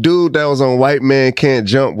call him? The dude that was on White Man Can't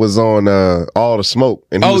Jump was on All the Smoke,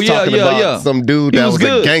 and he Oh, was yeah, talking yeah, about yeah. some dude He that was was a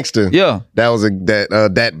good. gangster. Yeah. that was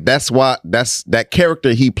that's that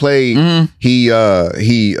character he played. He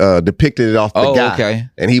depicted it off the Oh, guy, okay.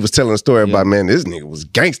 and he was telling a story about, man, this nigga was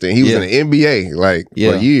gangster. And he was Yeah. in the NBA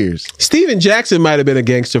Yeah. for years. Steven Jackson might have been a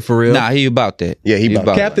gangster for real. Nah, he about that. Yeah, he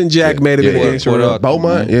about Captain Jack may have been Yeah. a gangster for Port real. Arthur,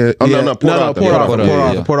 Beaumont, man. yeah. Oh Yeah. no, Port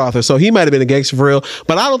Arthur. Port Arthur. So he might have been a gangster for real,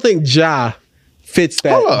 but I don't think Ja fits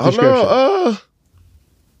that description.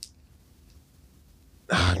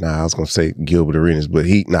 Nah, I was gonna say Gilbert Arenas, but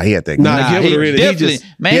he had that. Nah, Nah, Gilbert he Arenas, he definitely, just-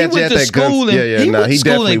 man, he he had went to that guns- school in, yeah, he nah, went he to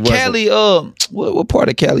school in definitely Cali. What part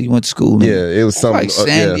of Cali you went to school in? Yeah, it was something Like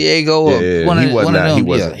San yeah. Diego or Yeah, one he of was one not. of them. He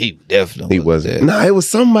wasn't. Yeah, he definitely He wasn't. Nah, it was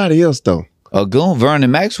somebody else though. A goon,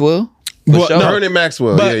 Vernon Maxwell. Well, sure. no, Vernon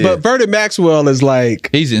Maxwell. but Vernon Maxwell is like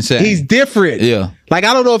He's insane. he's different. Yeah. Like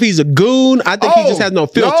I don't know if he's a goon. I think he just has no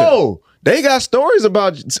filter. No, they got stories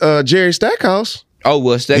about Jerry Stackhouse. Oh,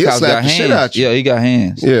 well, Stackhouse slap got the shit out hands. you. Yeah, he got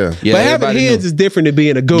hands. Yeah. Yeah, But having everybody hands knew. is different than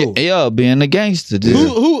being a goon. Yeah, being a gangster, dude.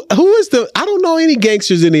 Who is the? I don't know any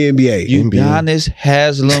gangsters in the NBA. Udonis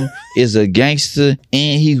Haslam is a gangster,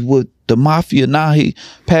 and he's with the mafia now.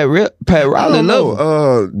 Pat I Riley don't love him.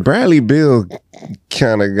 know. Bradley Bill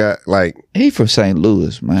kind of got like He from St.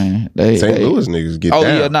 Louis, man. St. Louis niggas get Oh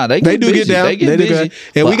down. yeah, nah, they They do busy. get down. They get busy.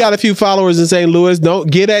 And we got a few followers in St. Louis. Don't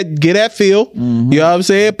get at Phil. Mm-hmm. You know what I'm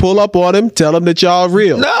saying? Pull up on him. Tell him that y'all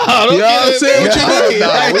real. No, You know what I'm saying? What you mean?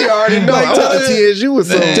 Nah, we already know. Like, I went to TSU with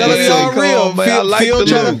some. Tell him y'all Come real. on, man. I like Phil the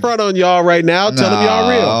trying to look. front on y'all right now. Tell him y'all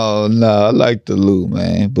real. Oh no, I like the loot,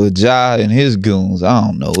 man. But Ja and his goons, I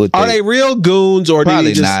don't know what Are they real goons or did Probably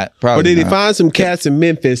he just not. Probably or did he not. find some cats in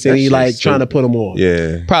Memphis and That he shit's like trying to stupid. put them on?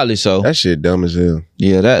 Yeah, probably so. that shit dumb as hell.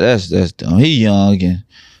 Yeah, that's dumb. He young and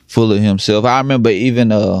full of himself. I remember even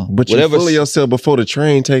But you whatever full of yourself before the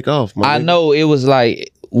train take off. My I nigga. know it was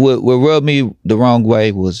like what rubbed me the wrong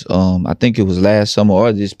way was I think it was last summer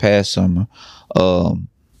or this past summer.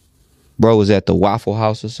 Bro was at the Waffle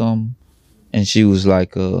House or something, and she was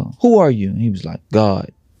like, "Who are you?" And he was like,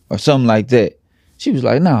 "God," or something like that. She was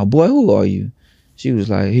like, "Nah, boy, who are you?" He was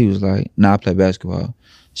like, "Nah, I play basketball."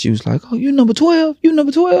 She was like, "Oh, you number 12? You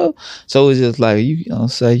number 12?" So it's just like you don't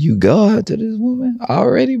say you God to this woman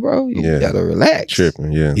already, bro. You gotta relax.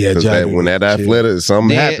 Tripping, yeah. Yeah, 'Cause Johnny, when that athletic,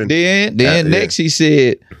 something happened. Then Yeah. next he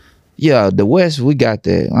said, "Yeah, the West, we got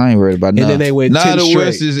that. I ain't worried about nothing." then they went 10 the straight.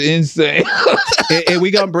 West is insane. And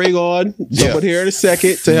we gonna bring on someone here in a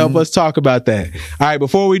second to help us talk about that. All right,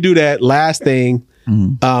 before we do that, last thing,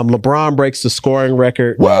 LeBron breaks the scoring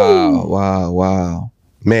record. Wow.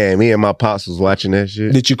 Man, me and my pops was watching that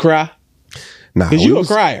shit. Did you cry? Nah, Because we you a was-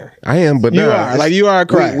 crier. I am, but You nah, are. it's- Like, you are a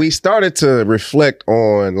crier. We started to reflect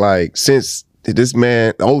on like since this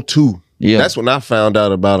man 02. Yeah. That's when I found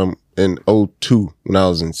out about him in 02 when I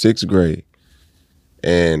was in 6th grade.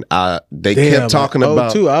 And they kept talking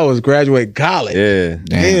about too. I was graduating college. yeah.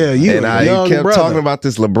 Yeah, you And a I young kept brother. talking about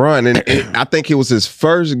this LeBron, and I think it was his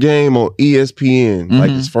first game on ESPN,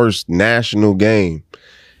 like his first national game.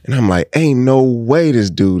 And I'm like, ain't no way this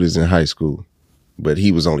dude is in high school. But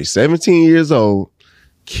he was only 17 years old,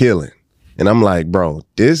 killing. And I'm like, bro,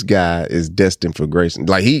 this guy is destined for grace.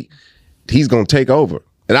 Like he's gonna take over.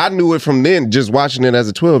 And I knew it from then, just watching it as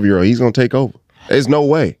a 12-year-old. He's gonna take over. There's no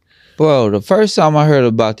way. Bro, the first time I heard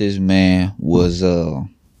about this man was on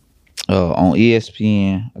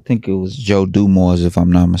ESPN. I think it was Joe Dumars, if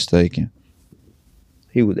I'm not mistaken.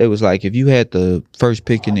 It was like, if you had the first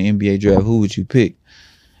pick in the NBA draft, who would you pick?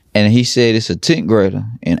 And he said it's a 10th grader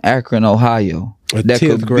in Akron, Ohio. A that 10th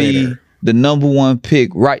could grader. be the number one pick.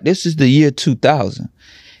 Right, this is the year 2000.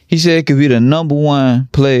 He said it could be the number one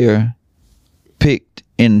player picked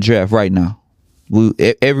in the draft right now.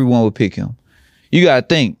 Everyone would pick him. You gotta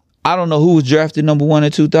think. I don't know who was drafted number one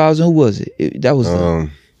in 2000. Who was it? That was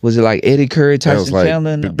was it like Eddie Curry, That was Tyson like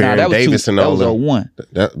Chandler? Baron that was Davis and that all was them.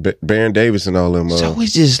 01. Baron Davis and all them. So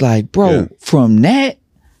it's just like, bro, Yeah. from that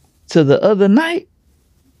to the other night,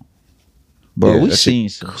 bro, Yeah, we that seen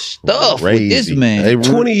shit some stuff with this crazy. man. They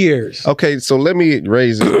 20 years. Okay, so let me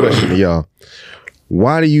raise this question to y'all.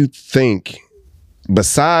 Why do you think,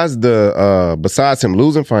 besides him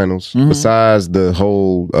losing finals, besides the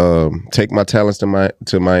whole take my talents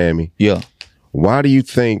to Miami, Yeah, why do you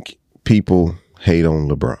think people hate on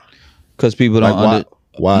LeBron? because people Like don't.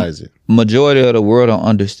 why is it? Majority of the world don't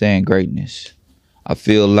understand greatness. I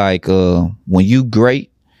feel like when you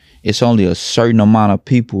great, it's only a certain amount of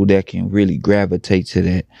people that can really gravitate to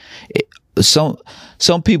that.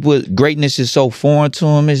 Some people, greatness is so foreign to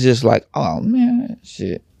them. It's just like, oh man,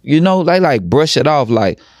 shit. You know, they like brush it off.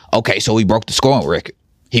 Like, okay, so he broke the scoring record.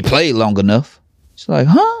 He played long enough. It's like,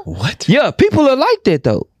 huh? What? Yeah, people are like that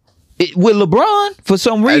though. With LeBron, for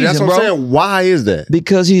some reason, That's what bro. I'm saying. Why is that?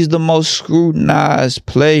 Because he's the most scrutinized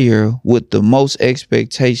player with the most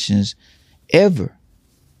expectations ever.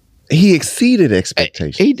 He exceeded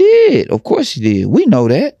expectations. He did. Of course he did. We know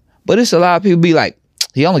that. But it's a lot of people be like,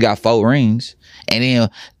 he only got 4 rings. And then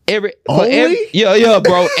yeah,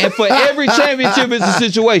 bro. And for every championship, it's a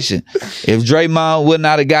situation. If Draymond would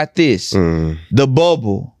not have got this, the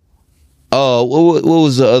bubble. What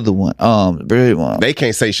was the other one? They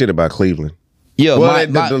can't say shit about Cleveland. Yeah, Well,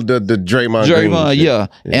 the Draymond. Draymond, Green yeah.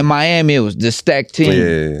 And Miami, it was the stacked team.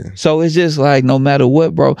 Yeah. So it's just like, no matter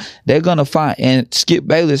what, bro, they're gonna find. And Skip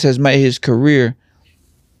Bayless has made his career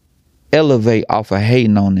elevate off of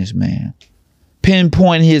hating on this man.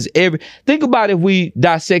 pinpoint his every. Think about if we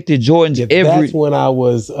dissected Jordan's every. That's when I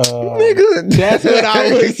was. Nigga. That's when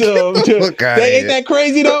I was. Look out Ain't here. that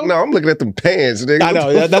crazy though? No, I'm looking at them pants, nigga. I know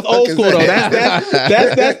What the that's fuck old is school though.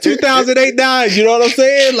 that? That's 2008 9. You know what I'm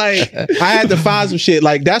saying? Like I had to find some shit.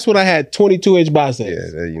 Like that's when I had 22-inch biceps.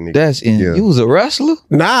 Yeah, that unique. That's in. Yeah. You was a wrestler.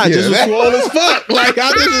 Nah, just was swole as fuck. Like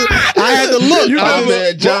I had to look. You I know, was-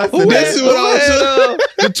 man, Johnson. This is what I was.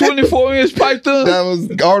 The 24-inch pipe thumb. That was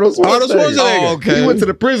Arnold Schwarzenegger. Arnold Schwarzenegger. Oh, okay. He went to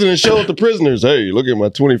the prison and showed the prisoners, hey, look at my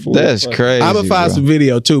 24. That's crazy. I'm gonna find bro. some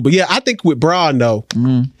video too. But yeah, I think with Braun though,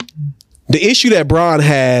 the issue that Braun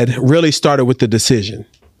had really started with the decision.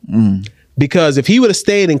 Because if he would have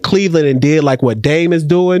stayed in Cleveland and did like what Dame is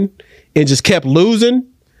doing and just kept losing,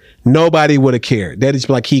 nobody would have cared. They'd just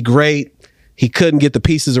be like, he great. He couldn't get the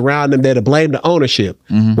pieces around him. They'd have blamed the ownership.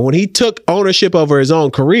 But when he took ownership over his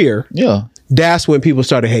own career, Yeah, that's when people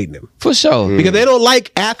started hating him. for sure. Because they don't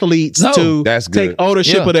like athletes No, to that's take good.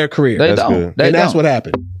 ownership Yeah. of their career. They That's don't. good. They and that's don't. what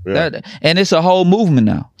happened. And it's a whole movement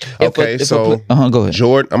now. Okay, so go ahead.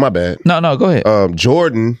 Jordan, oh, my bad. No, go ahead.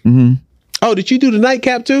 Jordan, Oh, did you do the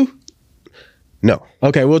nightcap too? no.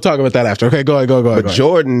 Okay, we'll talk about that after. Okay, go ahead. But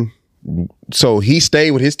Jordan, so he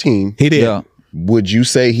stayed with his team. He did. Yeah. Would you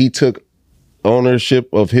say he took ownership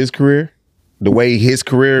of his career? The way his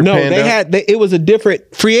career No, panned they out? had. It was a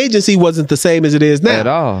different free agency. Wasn't the same as it is now At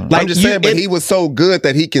all. I'm just saying, but he was so good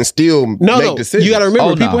that he can still make decisions. You got to remember,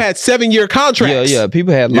 Oh, no. people had 7-year contracts. Yeah.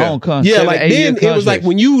 People had long contracts. Yeah, like then it was like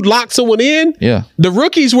when you lock someone in, Yeah. the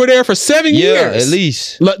rookies were there for 7 years. at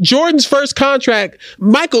least. Look, Jordan's first contract,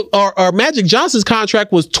 Michael or Magic Johnson's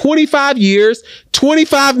contract was 25 years,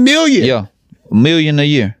 25 million. Yeah, $1 million a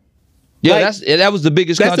year. Yeah, Like, that was the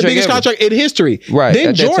biggest That's contract the biggest ever. contract in history. Right, Then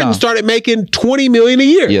at that Jordan time. started making 20 million a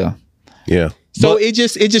year. Yeah. Yeah. So But- it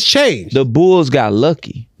just changed. The Bulls got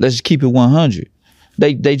lucky. Let's just keep it 100.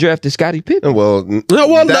 They drafted Scottie Pippen. Well, No,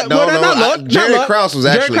 well, not luck. Jerry Not luck. Krause was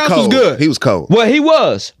Jerry actually Krause was cold. good. He was cold. Well, he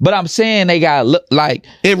was, but I'm saying they got like.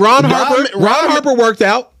 And Ron Harper worked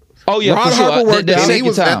out. Oh yeah, Ron for sure. Harper worked The out. And he second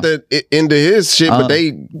was time. at the end of his shit, but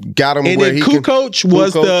they got him And where then he Kukoc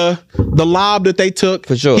was the lob that they took.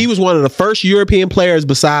 For sure. He was one of the first European players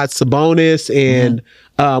besides Sabonis and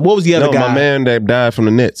what was the other No, guy? my man that died from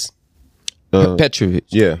the Nets. Petrovic.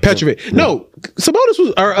 Yeah. Petrovic. No, Sabonis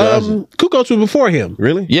was Kukoc was before him.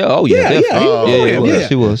 Really? Yeah. Oh yeah. Yeah, definitely. he was before him. Yeah.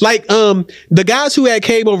 He was. Like the guys who had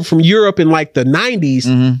came over from Europe in like the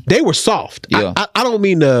 90s, they were soft. Yeah. I don't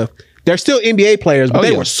mean they're still NBA players, but Oh,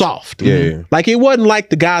 they yeah. were soft. Yeah. Like it wasn't like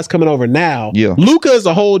the guys coming over now. Yeah. Luka's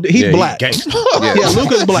he's black. Gangster. Yeah,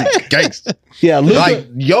 Luka's black. Gangster. Yeah, Luka.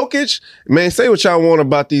 Like Jokic, man, say what y'all want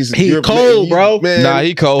about these. He cold, bro. Man, Nah,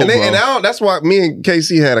 he cold, and bro. And that's why me and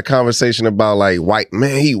KC had a conversation about like white.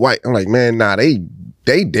 Man, he white. I'm like, man, nah, they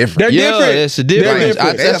different. They're Yeah, different. it's a difference. They're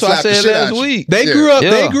different. That's what I They'll slap the said shit out last you. week. They Yeah. grew up. Yeah.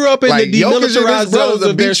 They grew up in Like the Jokic and his demilitarized brothers zones will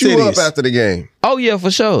of their beat you up cities. after the game. Oh yeah,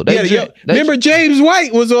 for sure. Remember James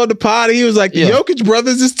White was on the pod. And he was like, the Yeah. Jokic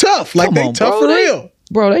brothers is tough. Like Come they on, tough bro. for They- real.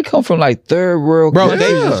 Bro, they come from like third world Bro,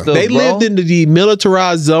 countries and stuff, they bro. lived in the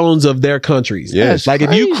demilitarized zones of their countries. Yes. Like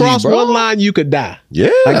if you Crazy, cross bro. one line, you could die. Yeah,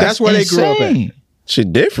 Like that's where they grew up at. Insane.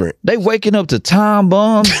 shit different. They waking up to time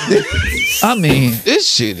bombs. I mean, this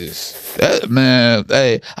shit is man.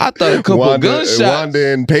 Hey, I thought a couple of gunshots. Wanda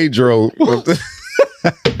and Pedro.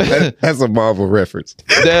 That's a Marvel reference.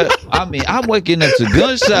 That I mean, I'm waking up to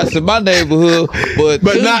gunshots in my neighborhood, but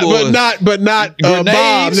But them not boys-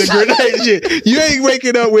 bombs and grenades. Shit. You ain't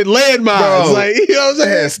waking up with landmines. Bro, Like you know what I'm They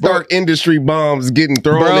saying? had Stark Industry bombs getting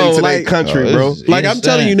thrown Bro, into like- their country, Oh, bro. it's- Like I'm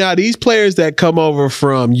telling you now, these players that come over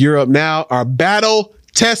from Europe now are battle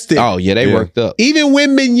tested. Oh yeah, they Yeah. worked up. Even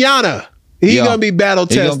when Mignana, he Yeah. gonna be battle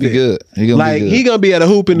He tested. gonna be good. He gonna Like be good. he gonna be at a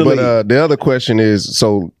hoop in the But league. the other question is,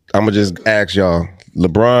 so I'm gonna just ask y'all,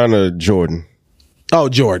 LeBron or Jordan, Oh,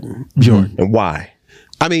 Jordan. and why?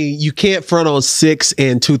 I mean, you can't front on 6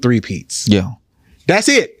 and 2 3-peats. yeah. That's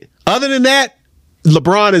it. Other than that,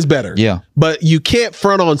 LeBron is better. Yeah. But you can't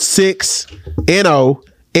front on 6 and 0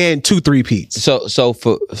 and 2 3-peats.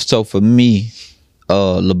 So for me,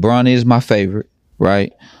 LeBron is my favorite,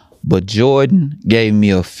 right? But Jordan gave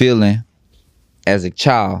me a feeling as a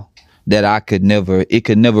child that it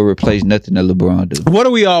could never replace nothing that LeBron do. What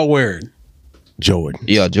are we all wearing? Jordan.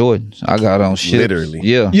 Yeah, Jordan. I got on shit. Literally.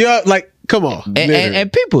 Yeah. Yeah, like Come on.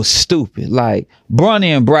 And people stupid. Like Bronny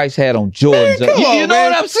and Bryce had on Jordans. Man, come on, you know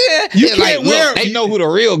man. what I'm saying? You And can't wear. They know who the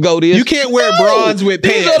real GOAT is. You can't wear bronze with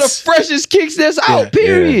These pants. are the freshest kicks that's out.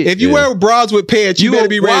 Period. If you wear bronze with pants, you better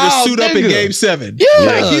be ready to wild suit up in nigga. Game 7. Yeah.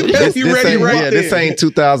 Like, you better be ready right there. This ain't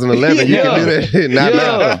 2011. You can do that shit. Not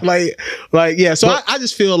now. Like, yeah. So I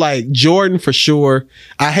just feel like Jordan for sure.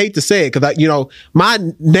 I hate to say it because my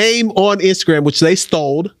name on Instagram, which they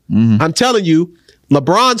stole. I'm telling you,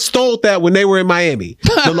 LeBron stole that when they were in Miami.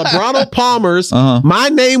 The LeBron Palmers, my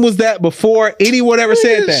name was that before anyone ever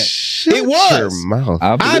said that. It was. Your mouth.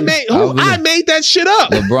 I made that shit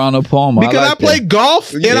up. LeBron Palmer. Because I play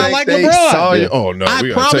golf and I like LeBron. Oh no! I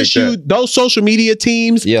promise you, those social media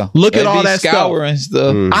teams, look at all that stuff. And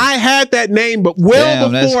stuff. I had that name, but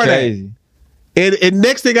before that. And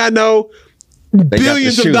next thing I know,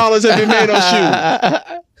 billions of dollars have been made on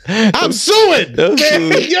shoes. I'm suing. Man,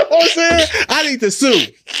 you know what I'm saying? I need to sue.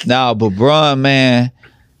 Nah, but Bron, man,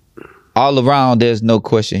 all around, there's no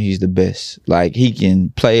question he's the best. Like, he can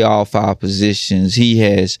play all 5 positions. He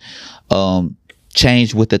has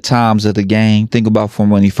changed with the times of the game. Think about from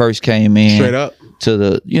when he first came in. Straight up. To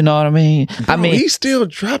the, you know what I mean? Bro, he's still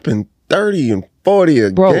dropping 30 and 40 a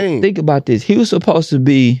game. Think about this. He was supposed to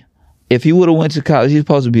be, if he would have went to college, he was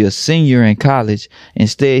supposed to be a senior in college.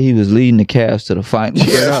 Instead, he was leading the Cavs to the finals.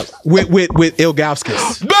 Yeah. with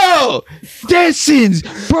Ilgauskas. Bro, that sends.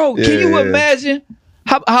 Bro, can you imagine?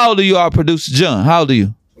 How old are you, our producer, John? How old are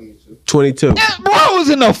you? 22. That bro was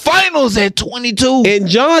in the finals at 22. And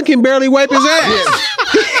John can barely wipe his ass.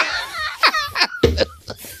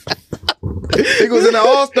 He was in the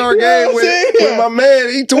All-Star game with my man.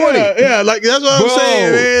 He 20. Yeah, like that's what I'm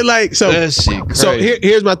saying, man. Like so. That shit crazy. So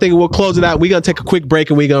here's my thing. We'll close it out. We're gonna take a quick break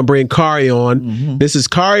and we're gonna bring Kari on. This is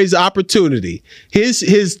Kari's opportunity.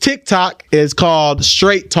 His TikTok is called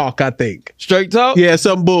Straight Talk, I think. Straight Talk? Yeah,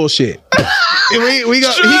 some bullshit. he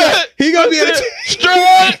gonna be at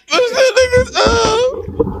Straight.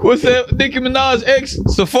 What's that? Nicki Minaj ex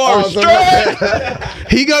Safari Straight.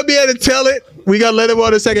 He gonna be able to tell it. We gotta let him on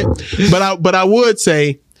in a second. But I would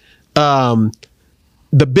say the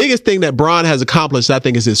biggest thing that Bron has accomplished, I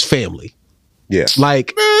think, is his family. Yeah.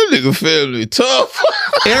 Like, man, nigga family tough.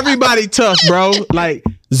 Everybody tough, bro. Like,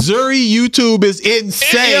 Zuri YouTube is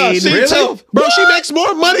insane. Yeah, she tough. Bro, she makes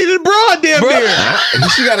more money than Bron damn near.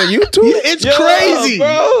 She got a YouTube? Yeah, it's crazy.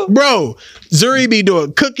 Bro, Zuri be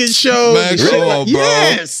doing cooking shows. Man, come on, bro.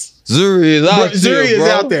 Yes. Zuri is out there, Zuri is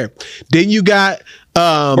out there. Then you got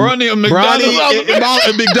Bronny and McDonald's.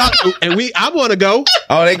 and McDonald's. And I want to go.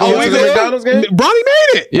 Oh, they go to the McDonald's game? Bronny made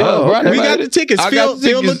it. Yeah, we got the tickets.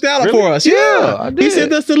 Phil looked out for us. Yeah, yeah. I did. He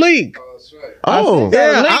sent us the link. Oh.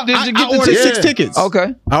 Yeah, I ordered 6 tickets.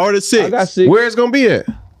 Okay. I ordered 6. I got 6. Where it's going to be at?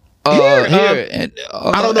 Here. And,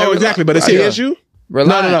 I don't know exactly, but it's here. CSU?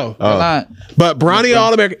 No. But Bronny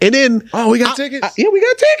All-American. And then... Oh, we got tickets? Yeah, we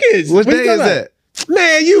got tickets. What day is that?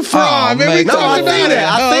 Man, you fraud, man. We talking about it.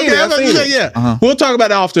 I seen it. Yeah. We'll talk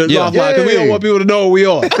about it after offline because we don't want people to know where we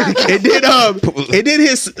are. It did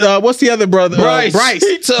his what's the other brother? Bryce.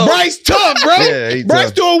 Bryce tough, bro. Yeah,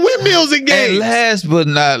 Bryce doing windmills in games. And last but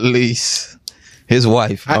not least, his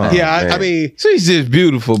wife. I mean, she's just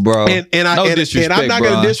beautiful, bro. And I'm disrespect, not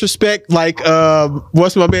gonna disrespect like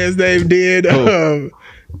what's my man's name did.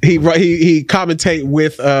 He commentate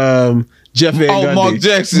with Jeff Van Gundy. Mark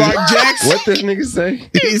Jackson. What this nigga say?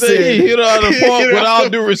 He said he hit her out of the park with all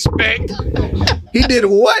due respect. He did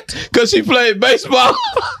what? Because she played baseball.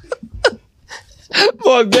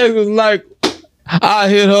 Mark Jackson was like, I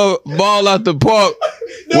hit her ball out the park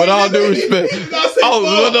with all due respect. With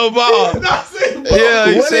no ball.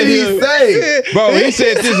 Yeah, what did he say? Bro, he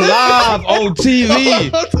said this live on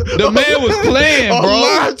TV. The man was playing, bro. On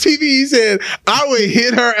live TV, he said, I would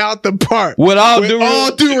hit her out the park. With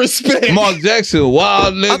all due respect. Mark Jackson,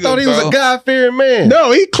 wild nigga, I thought he was a God-fearing man.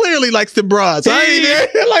 No, he clearly likes the broads.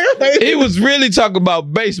 He was really talking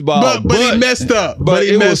about baseball. But he messed up. But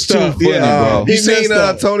he messed up. Funny, bro. You seen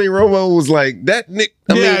Tony Romo was like, that Nick.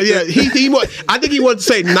 Yeah. I think he wanted to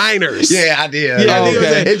say Niners. Yeah, I did. Yeah,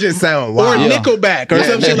 it just sounded wild. Or Nickelback or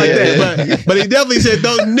some shit like that. But he definitely said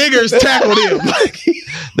those niggers tackled him.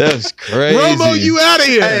 That's crazy. Romo, you out of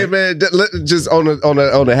here. Hey man, just on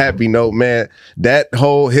a happy note, man. That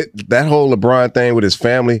whole LeBron thing with his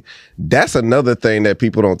family, that's another thing that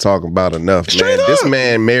people don't talk about enough, Straight man. up. This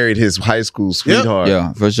man married his high school sweetheart.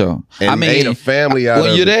 Yeah, for sure. And made a family out of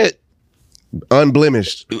when you're that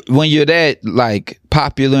unblemished. When you're that like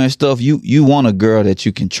popular and stuff, you want a girl that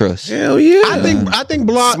you can trust. Hell yeah. I think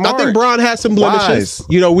Smart. Bron has some blemishes. Wise.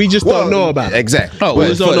 You know, we just don't know about it. Exactly. Oh, We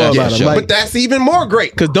just don't know about it. But that's even more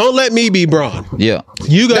great. Because don't let me be Bron. Yeah.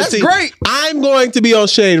 You gonna That's see? great. I'm going to be on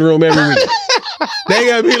Shade Room every week. They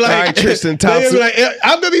gonna be like, All right, Tristan they gonna Thompson. be like,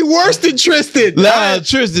 I'm gonna be worse than Tristan.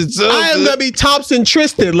 Tristan. I am gonna be Thompson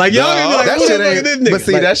Tristan. Like y'all gonna be like, That who the shit fuck is this ain't. nigga? But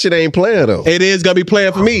see, Like, that shit ain't player though. it is gonna be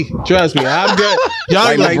playing for me. Trust me, I'm good. Y'all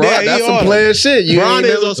Like, be like, LeBron, that. that's some player shit. You Bron ain't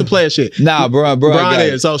is never- on some player shit. Nah, Bron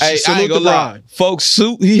is. So hey, I salute ain't to gonna lie. Bron. Folks'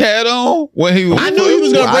 suit he had on when he was. I knew he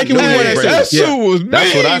was gonna break it when he wore that suit. That Yeah. suit was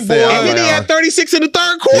That's what I mean, said. boy. And then he had 36 in the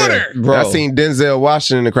third quarter. Yeah. Bro. I seen Denzel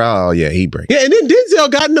Washington in the crowd. Oh yeah, he break. Yeah, and then Denzel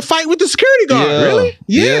got in the fight with the security guard. Yeah. Really?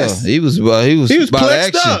 Yes. Yeah, he was He was about plexed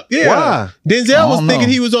action. up. Yeah. Why? Denzel was don't thinking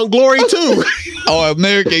know. he was on Glory too. Oh,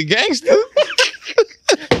 American Gangster.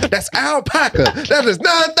 That's alpaca. That is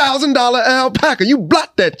 $9,000 alpaca. You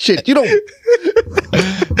block that shit. You don't.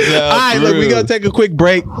 All right, look, we gonna take a quick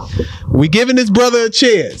break. We giving this brother a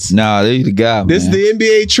chance. Nah, they the guy. This is man. the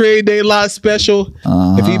NBA Trade Day Live special.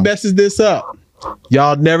 If he messes this up,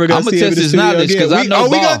 y'all never gonna I'm see gonna him in test the his studio knowledge again. because I know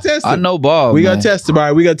we ball. gonna test I him. know ball. We man. gonna test him. All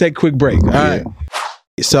right, we gonna take a quick break. All right.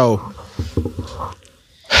 So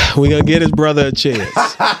we gonna get his brother a chance.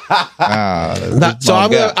 So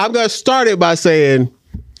I'm gonna start it by saying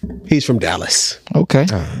he's from Dallas. Okay.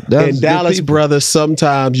 And Dallas brothers,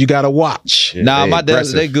 sometimes you gotta watch. Nah, They my Dallas,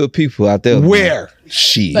 aggressive. they good people out there. Where?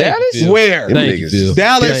 Shit. Dallas? Where? Them Thank you,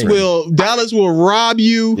 niggas- Phil. Dallas will rob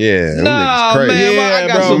you. Yeah. them Nah, niggas crazy. man, Yeah, I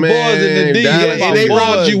got bro, some man. boys in the D. Dallas- My and they boys,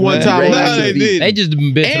 robbed you one man. time. Nah, they did. They just been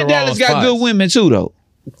to the And wrong Dallas got spots. good women too, though.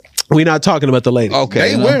 We're not talking about the ladies.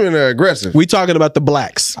 Okay. They women are aggressive. We talking about the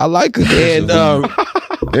blacks. I like it. And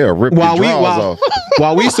They'll rip while your we drawers while, off.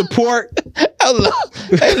 while we support,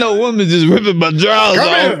 Ain't no woman just ripping my drawers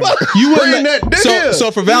off. you Bring wouldn't that dick so here.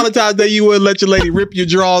 so for Valentine's Day you wouldn't let your lady rip your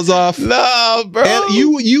drawers off. Nah, bro. And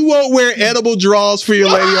you won't wear edible drawers for your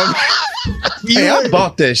lady. Hey, I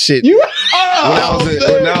bought that shit You when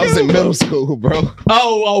I was in middle school, bro.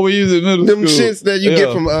 we was in middle Them school. shits that you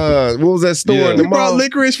get from what was that store Yeah. in the you brought mall?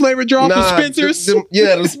 licorice flavored drawers from Spencer's.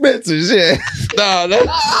 The Spencers, yeah.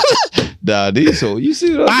 Nah, these so you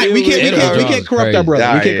see what All right, we can't corrupt our brother.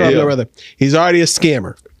 Nah, We can't corrupt yeah. our brother. He's already a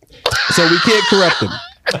scammer, so we can't corrupt him.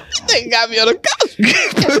 They got me on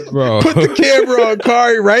the Bro. Put the camera on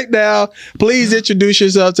Kari right now. Please introduce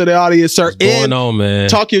yourself to the audience, sir. What's going on, man?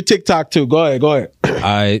 Talk your TikTok too. Go ahead. All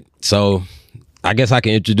right, so I guess I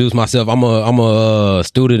can introduce myself. I'm a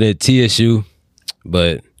student at TSU,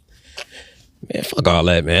 but man, fuck all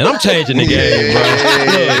that, man. I'm changing the game,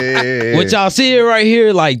 bro. Look, what y'all see right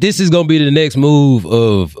here, like this is gonna be the next move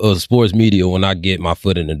of sports media when I get my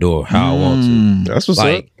foot in the door, how I want to. That's what's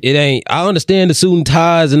Like up. it ain't. I understand the suit and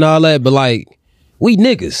ties and all that, but like we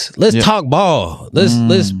niggas, let's talk ball.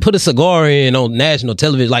 Let's put a cigar in on national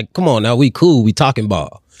television. Like, come on now, we cool. We talking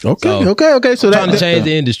ball. Okay. So, Okay. So Trying to that change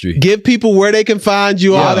the industry. give people where they can find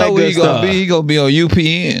you. all that good stuff. He gonna be on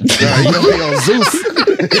UPN. You gonna be on Zeus.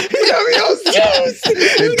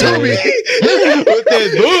 And Toby. With that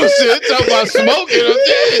bullshit, talking about smoking.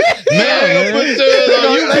 Man, put yours on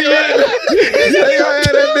UPN. They gonna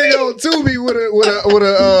have that nigga on Tubi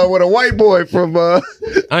with a white boy from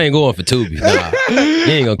I ain't going for Tubi. Nah,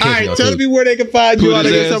 you ain't gonna All catch me right, on tell Tubi. me where they can find you. Put All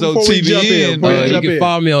that his good ass stuff on before we jump TBN, in. man. Before we You jump can in.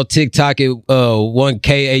 follow me on TikTok at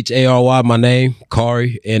 1KHARY, my name,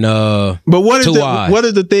 Kari, and But what is 2 the Y's. what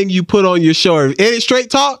is the thing you put on your shirt? Any straight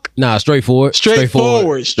talk? Nah, straightforward. Straightforward.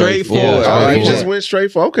 Yeah, Oh, you straightforward. just went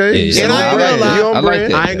straight for okay. Yeah, And I ain't gonna lie. You on I like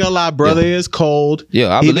brand. that. I ain't gonna lie, brother is cold. Yeah,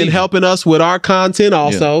 I He's believe been it. helping us with our content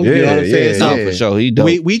also. Yeah. You know what I'm Yeah, saying? yeah, So No, for sure. He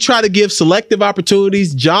dope. we try to give selective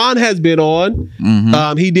opportunities. John has been on.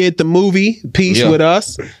 He did the movie piece Yeah. with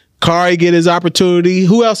us. Kari get his opportunity.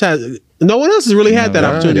 Who else has? No one else has really had that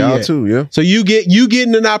opportunity Y'all yet. too, yeah. So you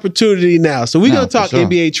getting an opportunity now. So we're No, gonna for talk sure.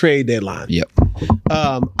 NBA trade deadline. Yep.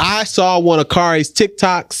 I saw one of Kari's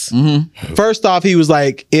TikToks. First off, he was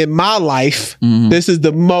like, in my life, this is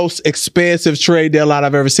the most expansive trade deadline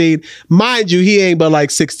I've ever seen. Mind you, he ain't but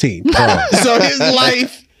like 16. So his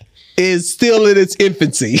life is still in its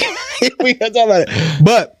infancy. We gotta talk about it.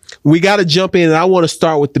 But we got to jump in, and I want to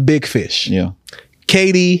start with the big fish. Yeah.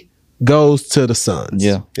 KD goes to the Suns.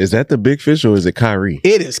 Yeah. Is that the big fish or is it Kyrie?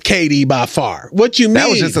 It is KD by far. What you mean? That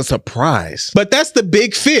was just a surprise. But that's the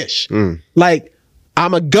big fish. Like,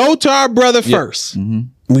 I'm going to go to our brother first. We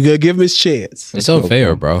going to give him his chance. It's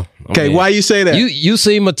unfair, bro. Okay, why you say that? You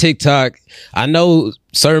see my TikTok. I know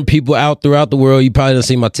certain people out throughout the world, you probably done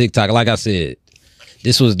see my TikTok. Like I said,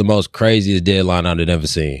 this was the most craziest deadline I've ever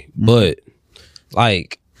seen. But,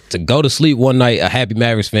 like, to go to sleep one night a happy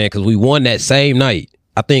Mavericks fan because we won that same night.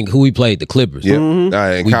 I think who we played, the Clippers. Yeah,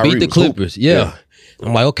 and we Kyrie beat the Clippers. Yeah.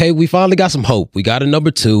 I'm like, okay, we finally got some hope. We got a number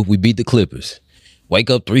 2. We beat the Clippers. Wake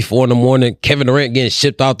up 3-4 in the morning. Kevin Durant getting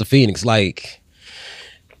shipped out to Phoenix. Like,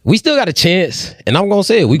 we still got a chance. And I'm gonna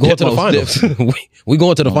say it. We going to the finals. we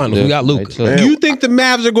going to the finals. We got Luka. You think the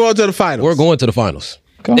Mavs are going to the finals? We're going to the finals.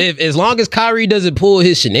 If as long as Kyrie doesn't pull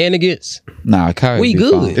his shenanigans, Kyrie, we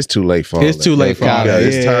good. It's too late for all It's too late for all that.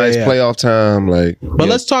 It's time. It's playoff time. Like, but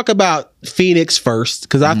let's talk about Phoenix first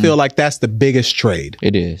because I feel like that's the biggest trade.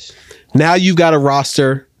 It is. Now you've got a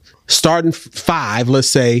roster starting 5, let's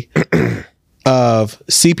say, of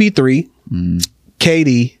CP3,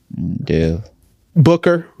 KD,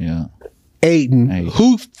 Booker, Aiden.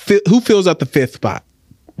 Who fills up the 5th spot?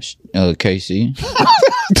 KC.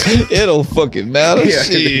 It don't fucking matter.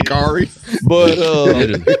 Shit. Kyrie. But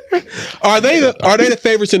are they the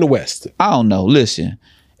favorites in the West? I don't know. Listen,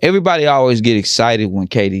 everybody always get excited when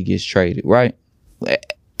KD gets traded, right?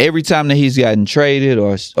 Every time that he's gotten traded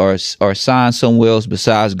or signed somewhere else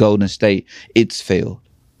besides Golden State, it's failed.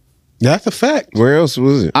 That's a fact. Where else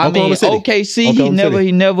was it? I mean, OKC, he never they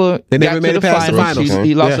got never made to it the past finals. the finals.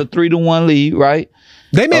 He lost a 3-1 lead, right?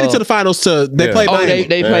 They made it to the finals. They played Miami.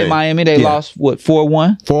 They played Miami. They lost,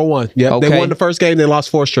 4-1? 4-1. Yeah, Okay. They won the first game. They lost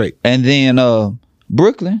 4 straight. And then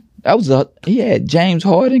Brooklyn, he had James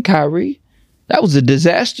Harden, Kyrie. That was a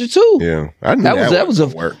disaster too. Yeah, I knew that was a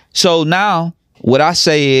work. So now what I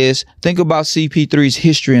say is, think about CP3's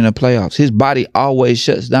history in the playoffs. His body always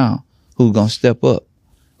shuts down. Who's gonna step up?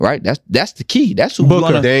 Right? That's the key. That's who's Booker.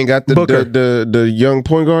 gonna. They ain't got the young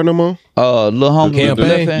point guard no more. Little homie,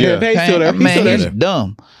 Campaign. Campaign's still there. Man, he's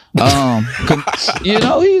dumb.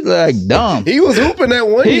 He's like dumb. He was hooping that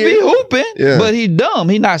one He year. be hooping, but he dumb.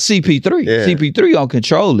 He not CP3. Yeah. CP3 gonna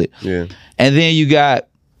control it. Yeah. And then you got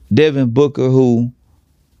Devin Booker, who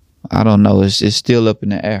I don't know, is still up in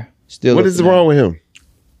the air. Still, What is wrong with him?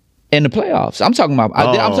 In the playoffs? I'm talking about.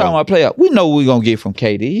 I'm talking about playoffs. We know what we're gonna get from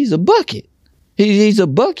KD. He's a bucket. He's a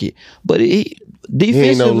bucket, but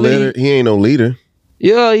defensively, He ain't no leader.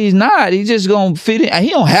 Yeah, he's not. He's just gonna fit in. He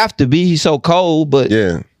don't have to be. He's so cold, but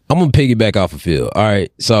Yeah. I'm gonna piggyback off of Phil. All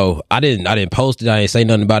right, so I didn't post it. I didn't say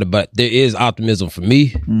nothing about it, but there is optimism for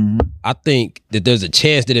me. I think that there's a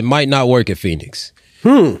chance that it might not work at Phoenix.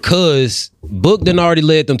 Cause Book done already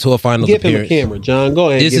led them to a finals Give him appearance. a camera, John. Go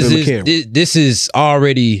ahead and give him a camera. This is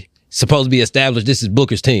already supposed to be established. This is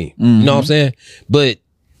Booker's team. You know what I'm saying? But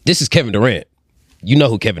this is Kevin Durant. You know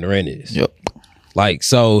who Kevin Durant is. Yep. Like,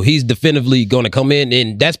 so he's definitively going to come in,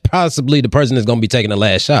 and that's possibly the person that's going to be taking the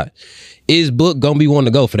last shot. Is Book going to be one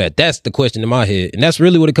to go for that? That's the question in my head, and that's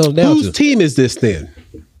really what it comes down to. Whose team is this then?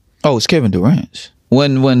 Oh, it's Kevin Durant's.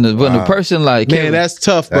 When the person like Man, Kevin, that's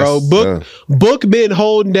tough, bro. That's Book been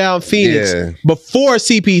holding down Phoenix before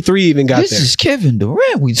CP3 even got this there. is Kevin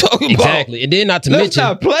Durant we talking about. Exactly, and then not to Let's mention,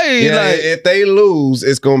 not play Yeah, like if they lose,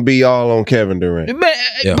 it's gonna be all on Kevin Durant. man,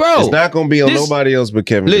 Yeah. bro. It's not gonna be on this- nobody else but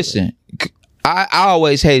Kevin. Listen, I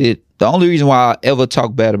always hated. The only reason why I ever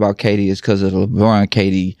talk bad about KD is because of LeBron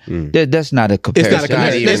KD. That's not a comparison. It's not a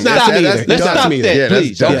comparison. Durant. It's not to me either. Let's It's not stop to me that, either. Yeah, that's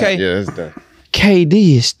please. done. Okay, Yeah, that's done.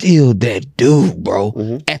 KD is still that dude,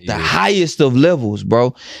 bro. At the highest of levels,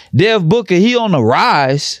 bro. Dev Booker, he on the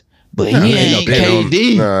rise, but he ain't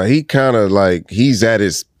KD. Nah, he kind of like he's at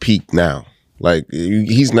his peak now. Like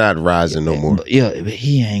he's not rising no more. But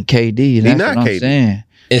he ain't KD. That's not what I'm KD. saying.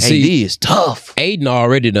 And KD see, is tough. Aiden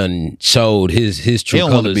already done showed his true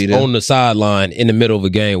don't wanna colors be there. on the sideline in the middle of a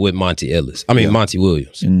game with Monty Williams.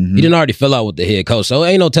 Mm-hmm. He didn't already fill out with the head coach, so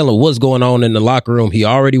ain't no telling what's going on in the locker room. He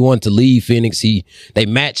already wanted to leave Phoenix. They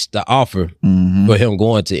matched the offer Mm-hmm. for him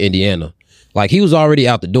going to Indiana. Like, he was already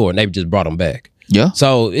out the door, and they just brought him back. Yeah.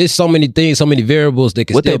 So it's so many things, so many variables that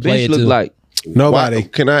can What still that play bench into. look like? Nobody. Why,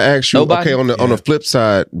 can I ask you? Nobody? Okay, on the flip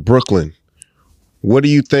side, Brooklyn. What do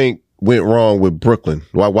you think went wrong with Brooklyn?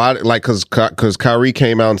 Why? Like, because Kyrie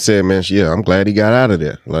came out and said, "Man, yeah, I'm glad he got out of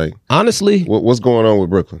there." Like, Honestly, what's going on with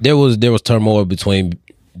Brooklyn? there was turmoil between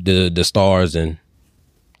the stars and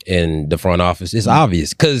the front office. It's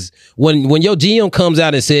obvious because when your GM comes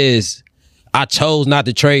out and says, "I chose not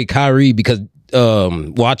to trade Kyrie because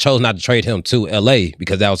I chose not to trade him to LA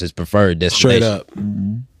because that was his preferred destination." Straight up.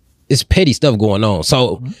 It's petty stuff going on.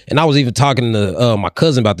 So, and I was even talking to my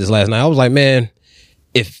cousin about this last night. I was like, man,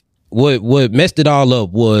 if what messed it all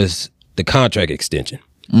up was the contract extension.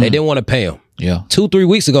 They didn't want to pay him. Yeah. 2-3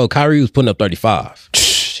 weeks ago, Kyrie was putting up 35.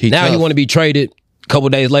 Now he want to be traded. A couple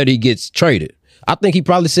days later, he gets traded. I think he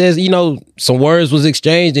probably says, some words was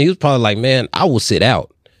exchanged, and he was probably like, man, I will sit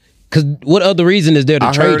out Because what other reason is there to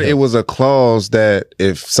I trade heard him? it was a clause that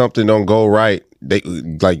if something don't go right, they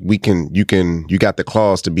like you got the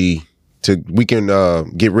clause we can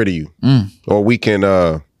get rid of you, or we can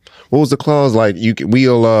what was the clause like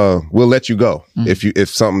we'll let you go if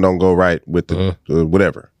something don't go right with the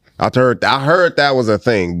whatever. I heard that was a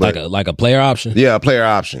thing, but like a player option. yeah, a player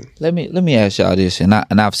option. Let me ask y'all this, and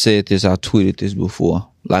I've said this, I've tweeted this before.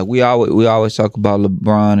 Like we always talk about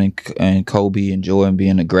LeBron and Kobe and Jordan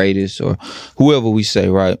being the greatest, or whoever we say,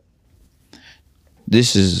 right?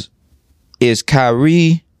 Is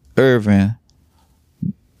Kyrie Irving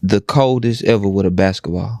the coldest ever with a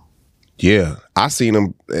basketball? Yeah, I seen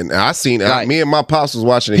him, and me and my pops was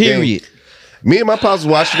watching the Period. game. Me and my pops was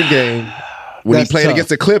watching the game when That's he played tough. against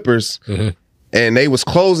the Clippers, and they was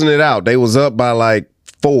closing it out. They was up by like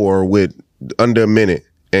 4 with under a minute,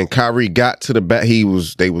 and Kyrie got to the back. They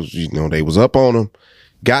was up on him,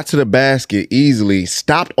 got to the basket easily,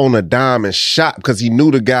 stopped on a dime and shot because he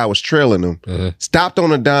knew the guy was trailing him. Stopped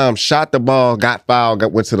on a dime, shot the ball, got fouled,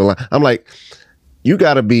 went to the line. I'm like, you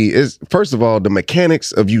got to be. First of all, the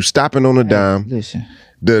mechanics of you stopping on a dime. Listen,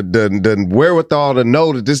 the wherewithal to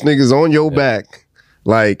know that this nigga's on your back,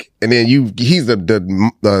 like, and then he's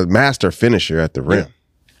the master finisher at the rim.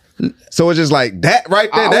 So it's just like that right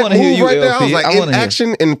there. I That wanna hear move you, right there. I was LP. like, I in wanna hear.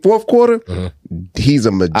 action in fourth quarter, he's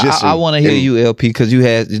a magician. I want to hear you, LP, because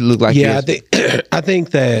it looked like Yeah, I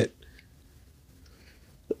think that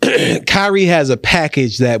Kyrie has a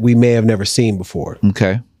package that we may have never seen before.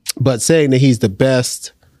 Okay. But saying that he's the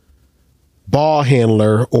best ball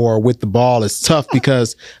handler or with the ball is tough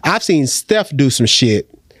because I've seen Steph do some shit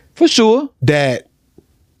For sure. that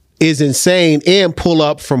is insane and pull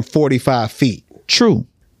up from 45 feet. True.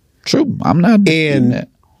 I'm not disputing And that.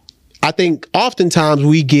 I think oftentimes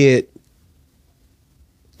we get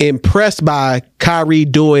impressed by Kyrie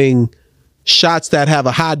doing shots that have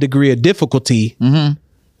a high degree of difficulty,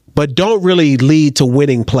 but don't really lead to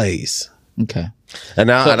winning plays. Okay.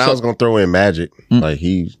 And I was gonna throw in Magic, like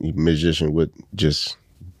he's a magician with just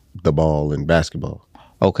the ball and basketball.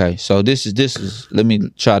 Okay. So this is. Let me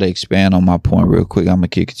try to expand on my point real quick. I'm gonna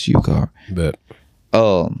kick it to you, Carl. But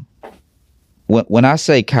When I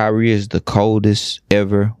say Kyrie is the coldest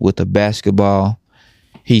ever with a basketball,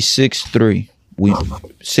 he's 6'3". We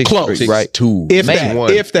 6'3", Close. right? 2, If Maybe. that,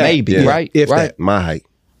 if that, Maybe, Yeah. right? If right. my height.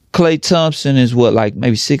 Klay Thompson is what, like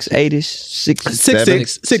maybe 6'8"ish,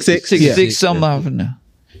 6'6", 6'6", 6'6", something out of there.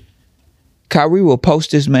 Kyrie will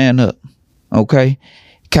post this man up. Okay,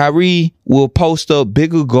 Kyrie will post up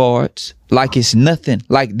bigger guards like it's nothing.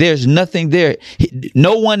 Like there's nothing there.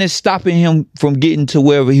 No one is stopping him from getting to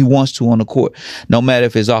wherever he wants to on the court. No matter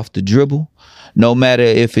if it's off the dribble, no matter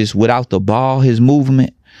if it's without the ball, his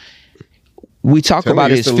movement. We talk Tell me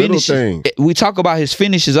about it's his the little finishes. thing. We talk about his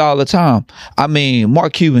finishes all the time. I mean,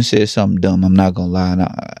 Mark Cuban said something dumb. I'm not gonna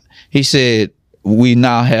lie. He said we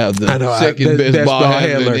now have the second best ball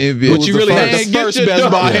handler in the NBA. But you really had the first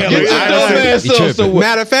best ball handler.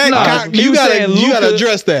 Matter of fact, you gotta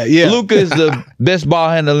address that. Yeah, Luka is the best ball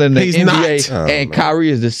handler in the He's NBA, not. and Kyrie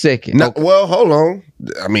is the second. No, well, hold on.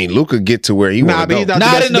 I mean, Luka get to where he Nah, want but to he's go. not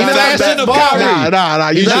Not in the fashion of Kyrie.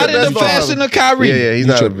 Nah. He's Not the in the best ball fashion of Kyrie. Yeah, he's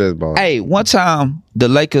not the best ball. Hey, one time the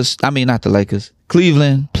Lakers, I mean not the Lakers,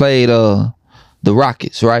 Cleveland played the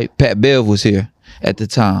Rockets, right? Pat Bev was here at the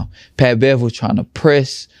time. Pat Bev was trying to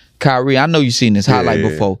press Kyrie. I know you've seen this highlight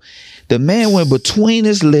before. The man went between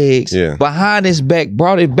his legs, behind his back,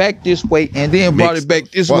 brought it back this way, and then brought it back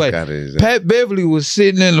this way. Pat Beverly was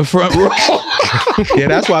sitting in the front row. Yeah,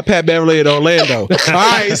 that's why Pat Beverly in Orlando. All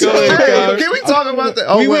right, so Can we talk about that?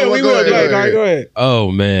 Oh, we will. Go ahead. ahead.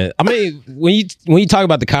 oh man, I mean when you talk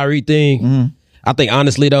about the Kyrie thing, I think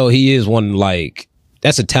honestly though he is one like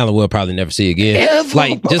that's a talent we'll probably never see again.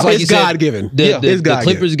 Like just like It's you said, God-given. The It's God-given.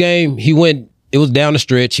 Clippers game, he went. It was down the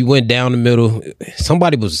stretch. He went down the middle.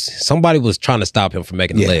 Somebody was trying to stop him from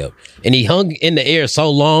making the layup, and he hung in the air so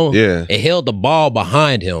long. Yeah, and held the ball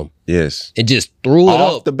behind him. Yes, and just threw it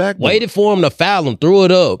off up. the backboard. Waited for him to foul him. Threw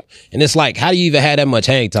it up, and it's like, how do you even have that much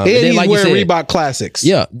hang time? And he's like wearing you said, Reebok Classics.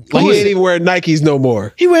 Yeah, like he ain't even wearing Nikes no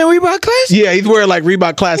more. He wearing Reebok Classics? Yeah, he's wearing like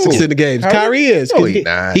Reebok Classics in the games. Kyrie is. No, he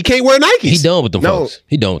not. can't wear Nikes. He done with them folks.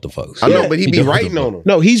 He done with the folks. I know, but he be writing on them.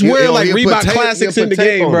 No, he's wearing like he'll Reebok put tape- Classics he'll in the put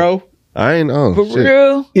tape game, on bro. I ain't know. For Shit.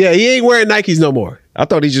 real? Yeah, he ain't wearing Nikes no more. I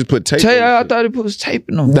thought he just put tape. I thought he was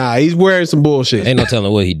taping them. Nah, he's wearing some bullshit. Ain't no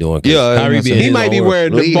telling what he doing. Yeah, Kyrie be in He his might own be world.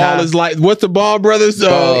 wearing the Lehigh. ball is like what's the Ball brothers?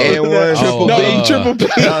 And one. Triple P.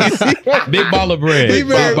 Big baller bread. He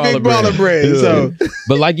wearing big baller bread. So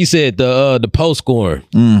But like you said, the post scoring,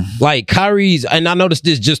 like Kyrie's, and I noticed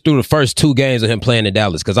this just through the first 2 games of him playing in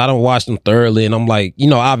Dallas because I don't watch them thoroughly, and I'm like,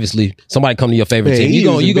 obviously somebody come to your favorite man, team,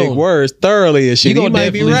 you gonna words thoroughly and shit. you He gonna might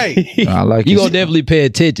be right. I like you it. gonna definitely pay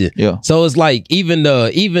attention. Yeah. So it's like even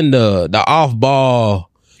the off ball,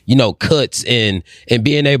 cuts and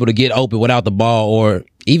being able to get open without the ball or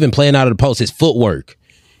even playing out of the post, his footwork.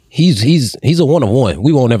 He's a 1-of-1.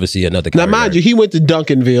 We won't ever see another. Now, mind you, he went to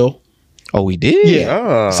Duncanville. Oh, he did? Yeah.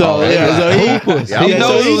 Oh, So he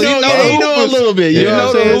know a little bit. You know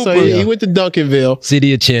what I'm saying? So he went to Duncanville.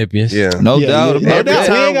 City of Champions. Yeah. No doubt No about doubt.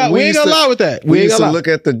 that. We ain't gonna lie with that. We used to lie. look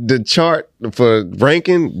at the chart for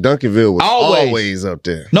ranking. Duncanville was Always. always up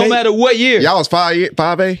there. No matter what year. Y'all was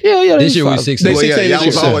 5A? Yeah. This year we 6. They Well, yeah, 6A y'all this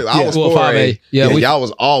was year. always. I was Well, 4A. 5A. Yeah, Y'all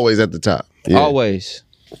was always at the top. Yeah. Always.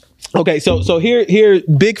 Okay, so here,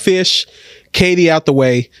 big fish, Katie out the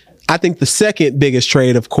way. I think the second biggest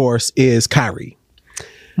trade, of course, is Kyrie.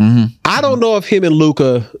 I don't know if him and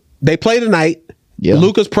Luka, they play tonight. Yeah.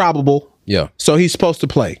 Luka's probable, Yeah. so he's supposed to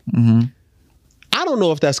play. I don't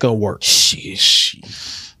know if that's gonna work. You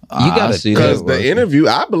gotta see Because that. the interview,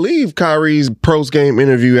 I believe Kyrie's post game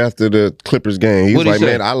interview after the Clippers game, he was What'd he like,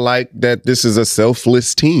 say? "Man, I like that this is a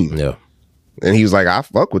selfless team," Yeah. and he was like, "I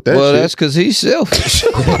fuck with that." Well, shit. that's because he's selfish.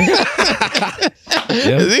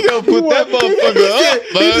 Yeah. He gonna put that motherfucker up,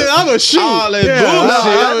 He said, "I'm a shoot." All that Yeah, bullshit.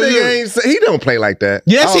 That nigga ain't say, he don't play like that.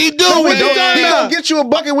 Yes, he do. No, What he you don't. talking He about? gonna get you a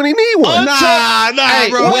bucket when he need one. Hey,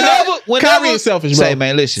 bro. whenever Kyrie is selfish, bro. Say,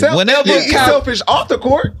 man, listen. Selfish. Whenever He's selfish off the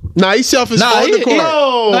court. Nah, he's selfish on he, the court.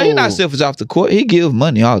 no, he's not selfish off the court. He gives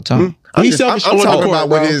money all the time. He's selfish I'm on the talking court, about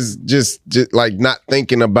bro. with his just like not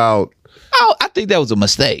thinking about. Oh, I think that was a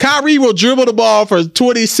mistake. Kyrie will dribble the ball for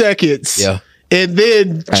 20 seconds. Yeah. And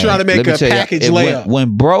then try to make Let me a tell you, package when- layup.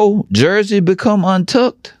 When bro jersey become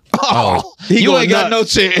untucked, He you going ain't got no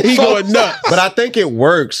nuts. chance. He going nuts. But I think it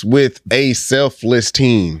works with a selfless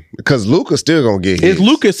team because Luka's still gonna get his. Is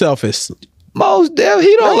Luka selfish? Most definitely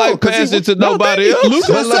he don't No, like 'cause he- passing to no, nobody thank else. you.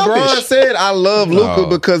 Luka- But LeBron selfish. said, "I love Luka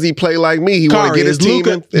because he play like me. He want to Kari, get his is team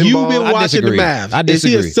Luka, you've involved." been I watching the disagree. Mavs. I Is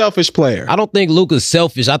he a disagree. selfish player? I don't think Luka's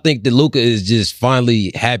selfish. I think that Luka is just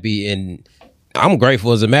finally happy, and I'm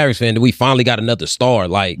grateful as a Mavericks fan that we finally got another star.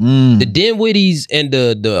 Like the Dinwiddies and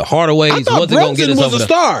the Hardaways I thought wasn't gonna get Brunson us was over a the.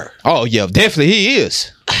 star. Oh yeah, definitely he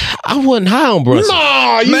is. I wasn't high on Brunson.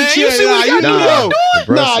 Nah, you Man, you see what he got nah, doing? nah, you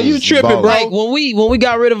Brunson's tripping, balling. bro. Like when we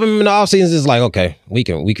got rid of him in the offseason, it's like okay, we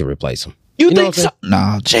can replace him. You, know think what I'm so?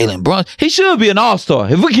 Nah, Jalen Brunson. He should be an all-star.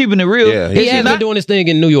 If we're keeping it real, Yeah, He has been doing his thing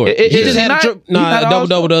in New York. It- He it just is had not- a he's not double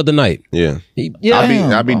double the other night. Yeah, Yeah,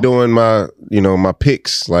 I be doing my my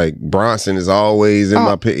picks. Like Bronson is always in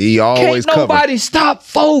my pick. He always Can't cover. nobody stop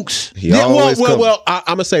folks. He always cover. well. I'm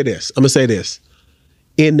gonna say this.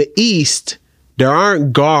 In the East, there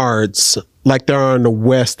aren't guards like there are in the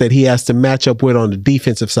West that he has to match up with on the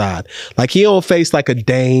defensive side. Like he don't face like a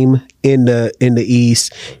Dame in the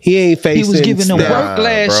East. He ain't facing. He was giving them Steph. work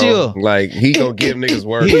last bro. year. Like he gonna give niggas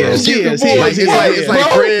work. He bro. is. It's like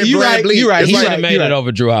Fred You right, VanVleet. you right. It's he He's like should have made it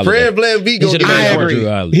over Drew Holiday. Fred VanVleet He gonna should give have made it him over work. Drew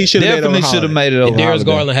Holiday. He should have Definitely should have made it over. And Darius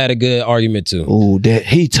Holiday. Garland had a good argument too. Ooh, that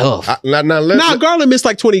he tough. Nah, Garland missed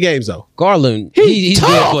like 20 games though. Garland, he's good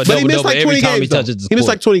for a But he double missed double like 20 every time he games though. touches the He missed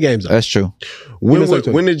court. like 20 games though. That's true.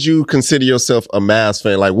 When did you consider yourself a Mavs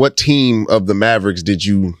fan? Like what team of the Mavericks did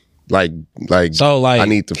you like? So, like, I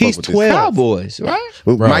need to he's fuck with 12. Cowboys, right?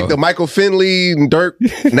 this. The Michael Finley, Dirk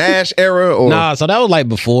Nash era, or Nah, so that was like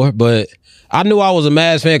before, but I knew I was a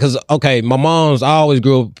Mavs fan because my mom's. I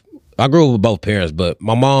grew up with both parents, but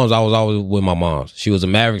my mom's. I was always with my mom's. She was a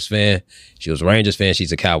Mavericks fan. She was a Rangers fan.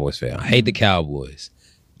 She's a Cowboys fan. I hate the Cowboys,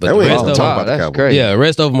 but That the we rest ain't of talking them, about the that's Cowboys. great. yeah, the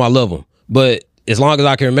rest of them I love them. But as long as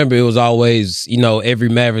I can remember, it was always every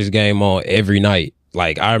Mavericks game on every night.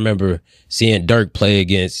 Like I remember seeing Dirk play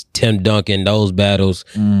against Tim Duncan, those battles,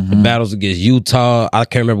 the battles against Utah. I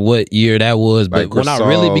can't remember what year that was, but Like when I Gasol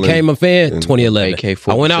really became a fan, and 2011.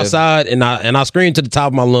 AK-47. I went outside and I screamed to the top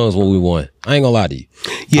of my lungs when we won. I ain't gonna lie to you.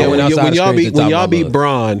 Yeah, I went outside when and y'all screamed to beat the top of my beat lungs.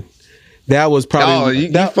 Braun, that was Oh, probably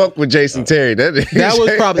you fuck with Jason Terry. That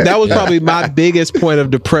was probably my biggest point of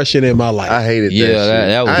depression in my life. I hated that. Yeah, shit.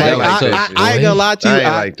 that was- I ain't that like was that tough. shit. I ain't gonna lie to you. I ain't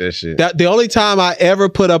like that shit. The only time I ever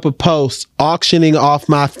put up a post auctioning off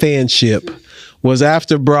my fanship was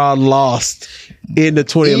after Broad lost in the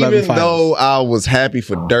 2011 Even finals. though I was happy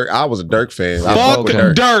for Dirk, I was a Dirk fan. I Fuck fuck with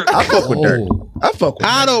Dirk. Dirk. I fuck with Dirk. I fuck with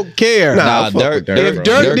I don't care. Nah, I fuck Dirk- with Dirk. If bro.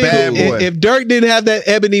 Dirk, Bad did, boy. if Dirk didn't have that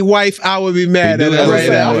ebony wife, I would be mad He at do him that right right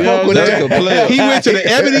now. now. You know what I'm That's saying? a player. He went to the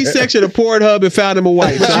ebony section of Pornhub and found him a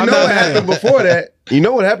wife. So But you I'm know not what mad. happened before that? You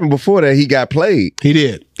know what happened before that? He got played. He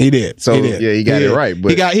did. So, he did. yeah, he got it right,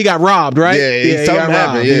 but- he got robbed, right? Yeah, he something got robbed.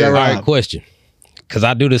 happened, He got yeah. All right, robbed. question. Because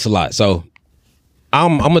I do this a lot. So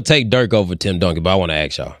I'm gonna take Dirk over Tim Duncan, but I want to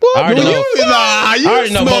ask y'all. I already know. I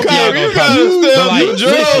already know both of y'all gonna come. But like,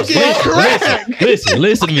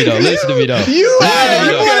 listen to me though. Listen to me though.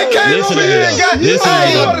 Listen to me though. Listen to me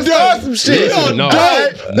though. Some shit. Listen, no.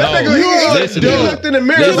 Listen, he looked in the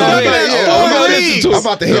mirror. Listen, I'm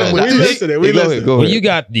about to hit him with We this. listening. We listening. Go When ahead. you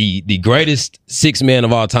got the greatest six man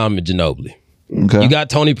of all time in Ginobili, Okay. you got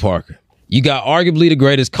Tony Parker. You got arguably the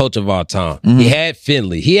greatest coach of all time. He had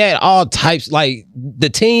Finley. He had all types, like the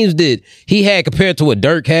teams that he had compared to what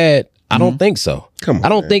Dirk had. I don't think so. Come on, I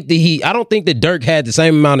don't man. think that Dirk had the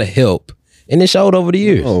same amount of help, and it showed over the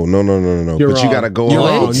years. Oh, no. You're But you wrong. got to go You're off.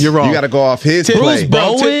 wrong. You're wrong. You got to go off his Bruce play.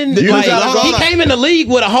 Bro, Bowen, you like, gotta go he off- came in the league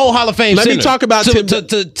with a whole Hall of Fame Let me center talk about Tim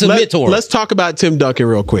to mentor. Let's talk about Tim Duncan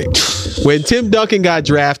real quick. When Tim Duncan got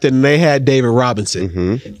drafted and they had David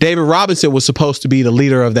Robinson, David Robinson was supposed to be the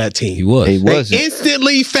leader of that team. He was. He They wasn't.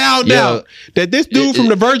 instantly found Yeah. out that this dude from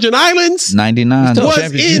the Virgin Islands 99 was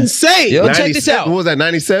championship. insane. Yo, check this out. What was that,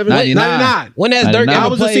 97? 99. When has Dirk 99. ever I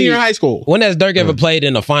was a played? senior in high school. When has Dirk ever played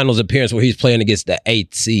in a finals appearance where he's playing against the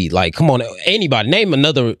 8th seed? Like, come on, anybody name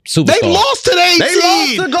another superstar. They lost to the 8 They seed. lost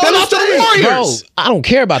to They Golden lost to the State. Bro, Warriors. I don't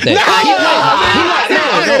care about that.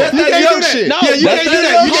 That's that young shit. No, Yeah, you that's can't do that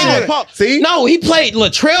that. You young can't shit. do that. See? No, he played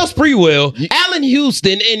Latrell Sprewell, Allen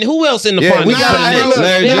Houston, and who else in the Yeah, finals? we got Hey, hey, look,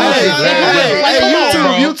 Larry hey, Johnson. hey,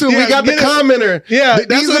 Hey, YouTube, Yeah, we got the get it. commenter. Yeah, that's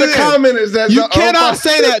These what are it the is. commenters. That's You cannot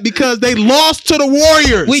say that because they lost to the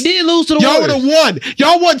Warriors. We did lose to the Y'all would have Warriors. won.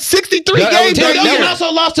 Y'all won 63 That- games. that- that They year.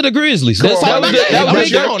 also lost to the Grizzlies. Come That's on, all man. I'm was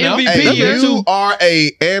saying. your MVP Hey, year, you too. are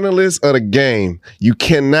a analyst of the game. You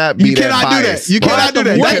cannot be You that cannot do that. biased. You bro. cannot do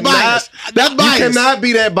that. You That's cannot- biased. That's biased. You cannot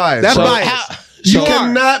be that biased. That's bro. biased. You are.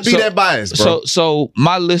 cannot be So- that biased, bro. So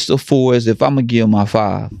my list of four is, if I'm gonna give my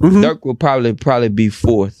 5, Dirk will probably be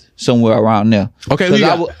 4th, somewhere around there. Okay, who you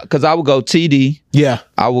got? Because I would go TD. Yeah.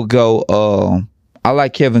 I would go. I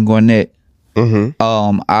like Kevin Garnett.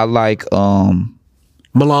 I like.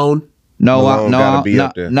 Malone. Malone gotta be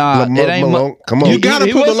up there. Nah, Lamar it ain't. Malone, come on. You gotta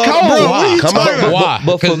he put was Malone. cold. Bro, what are you Come talking on. about? Why?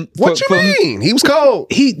 But What you mean? He was cold.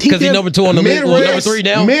 Because he number 2 on the list, Mid-range- number 3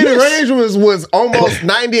 down. Mid-range was almost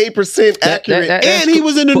 98% accurate. And he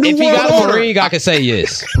was in the New If he World got a Order. Marine, I can say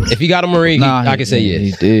yes. If he got a Marine, I can say yes.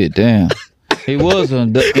 He did. Damn. He was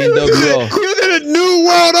on the NWO. He was in the New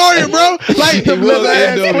World Order, bro. Like, He was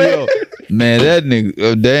NWO. Man, that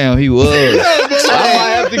nigga. Damn, he was. I might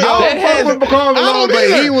have to go. I don't fuck with Karl Malone,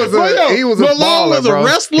 but he was a Malone baller, was a bro.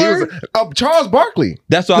 wrestler? He was Charles Barkley.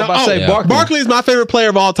 That's what I was about to say. yeah. Barkley. Barkley is my favorite player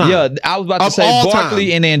of all time. Yeah, I was about to Of say all Barkley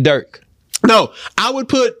time. and then Dirk. No, I would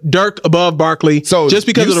put Dirk above Barkley just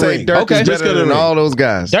because you of the say ring. Dirk Okay. is Just better because of than the ring. all those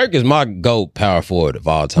guys. Dirk is my GOAT power forward of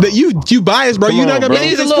all time. But you biased, bro. Come You're not on, gonna bro. make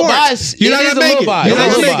It it is a in little sports. biased. You're It not is gonna a make little it. biased. You're not It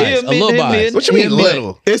gonna is make a it. bias. A little bias. What you mean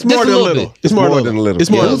little? It's more Just a than little little. bit. It's more More than than little. little. It's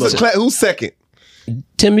more than Who's little. who's second?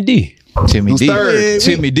 Timmy D. Timmy Who's D. third?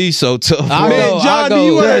 Timmy D so tough. I'll bro. go- Man, John, do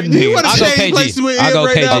you want I'll to go change places KG. with I'll him go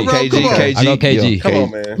right now, bro? KG, Come on. KG. I go KG. Come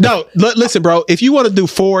on, man. No, listen, bro. If you want to do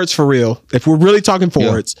forwards for real, if we're really talking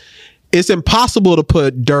forwards, it's impossible to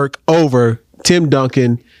put Dirk over Tim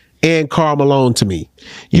Duncan and Karl Malone to me.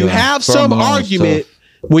 You Yeah, have Karl some Malone's argument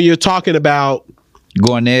when you're talking about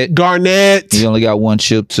Garnett. Garnett, He only got 1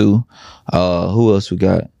 chip too. Who else we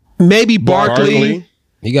got? maybe Barkley.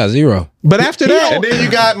 He got 0. But after that, And then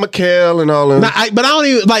you got McHale and all them. but I don't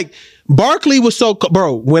even like. Barkley was so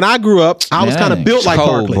bro. When I grew up, I was Man, kind of built it's like cold,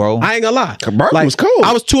 Barkley. bro. I ain't gonna lie. Barkley was cold.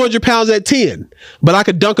 I was 200 pounds at 10, but I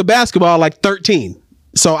could dunk a basketball like 13.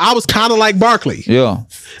 So I was kind of like Barkley. Yeah.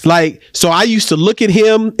 Like, so I used to look at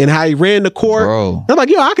him and how he ran the court. Bro. I'm like,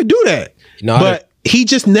 yo, I could do that. No, I but he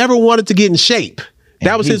just never wanted to get in shape.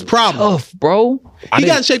 That was his problem. Tough, bro. He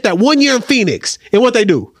got in shape that 1 year in Phoenix. And what they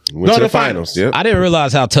do? Went to the finals. Yep. I didn't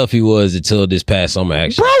realize how tough he was until this past summer,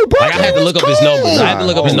 actually. Bro, like, I had to look up his numbers. I had to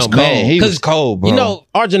look up his numbers. Man, he was 'Cause, cold, bro. You know,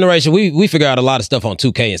 our generation, we figure out a lot of stuff on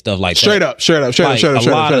 2K and stuff like that. Straight up. Like, a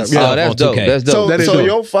lot of Yeah. Oh, that's on dope. 2K. That's dope. So, That is so dope.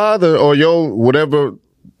 your father or your whatever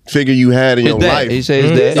figure you had in your life. He says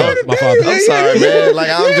that. My father. I'm sorry, man. Like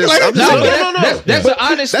I'm just No, that's an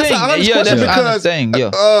honest thing. That's an honest Yeah, question that's an honest because thing. Yeah.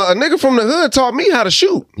 a nigga from the hood taught me how to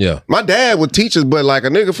shoot. Yeah. My dad would teach us, but like a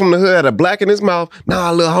nigga from the hood had a black in his mouth.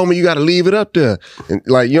 Nah, little homie, you got to leave it up there. And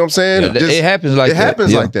like, you know what I'm saying? Yeah, it happens like that. It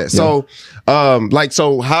happens Yeah. like that. Yeah.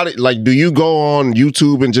 So how do you go on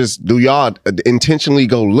YouTube and just do y'all intentionally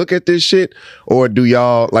go look at this shit, or do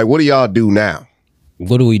y'all like what do y'all do now?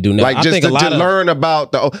 What do we do now? Like I just think a lot to of learn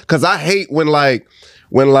about because I hate when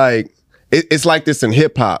it's like this in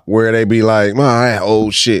hip hop where they be like, "Man, that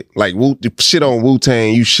old shit, like shit on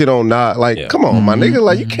Wu-Tang, you shit on Nas." Like, come on, my nigga,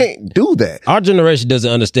 like you can't do that. our generation doesn't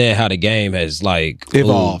understand how the game has like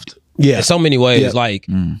Evolved. moved. Yeah. In so many ways. Yeah. Like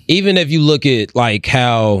even if you look at like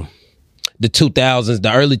how the 2000s,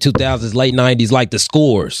 the early 2000s, late 90s, like the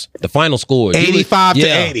scores, the final scores. 85 to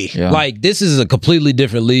 80. Yeah. Like this is a completely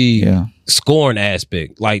different league scoring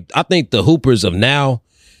aspect. Like I think the hoopers of now,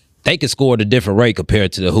 they can score at a different rate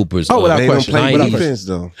compared to the hoopers. Oh, without They don't question. play 90s. defense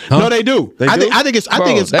though. No, they do. I think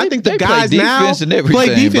the they play guys now defense and everything,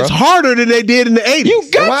 play defense bro. harder than they did in the 80s. You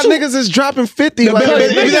Why niggas is dropping 50? Like, they're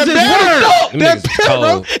better. Them They're niggas better, bro.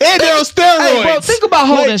 cold. And they're on steroids. Hey, bro, think about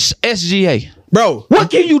holding SGA. Bro. What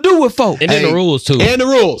can you do with folks? And then the rules too. And the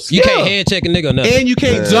rules. You can't hand check a nigga or nothing. And you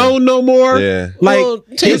can't zone no more. Yeah. Like, Well,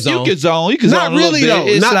 You zone. can zone. You can Not zone a little really, bit. though.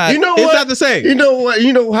 It's Not- not. you know It's what? not the same. You know what?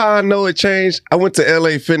 You know how I know it changed? I went to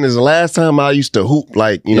LA Fitness the last time I used to hoop,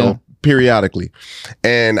 like, you know, periodically.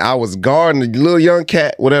 And I was guarding a little young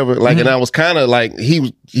cat, whatever. Like, and I was kind of like,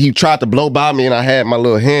 he tried to blow by me and I had my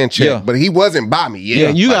little hand check, Yeah. but he wasn't by me yet. yeah,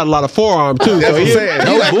 you got a lot of forearm too. That's So what I'm he- saying.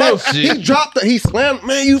 No He like, bullshit. he dropped he slammed,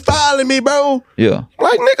 man, you fouling me, bro. Yeah.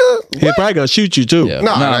 Like, nigga. He's probably gonna shoot you too. Yeah.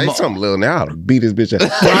 Nah, it's something little now. I'd beat this bitch ass.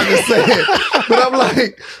 But I'm just saying. But I'm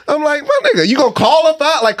like, my nigga, you gonna call a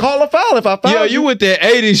foul? Like, call a foul if I foul Yeah, you with that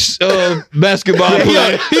 80s basketball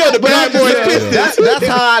player. He had the bad boys Pistons. That's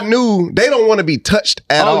how I knew they don't want to be touched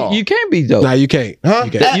at all. You can't be, though. Nah, you can't. Huh?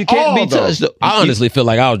 You can't. You can't all, be though. touched, though. I honestly feel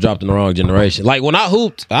like I was dropped in the wrong generation. Like when I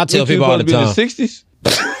hooped, I tell people all the time. In the 60s?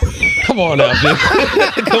 Come on now,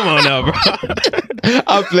 bitch. Come on now, bro.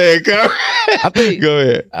 I'm playing, Carl. I think. Go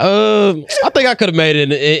ahead. I think I could have made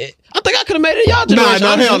it. I think I could have made it in y'all Nah, generation.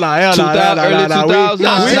 no, hell no, hell no, Early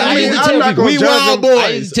 2000s. I'm not gonna We judge wild them. I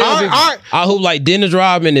used to tell boys. people, I hoop like Dennis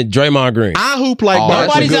Rodman and Draymond Green. I hoop like that's a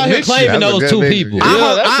Barkley. Nobody's good out here mixture. claiming That's a those good two mixture. people.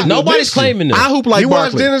 Yeah, that's a good Nobody's mixture. claiming them. I hoop like You watch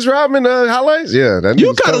Barkley. Dennis Rodman highlights? Yeah, that You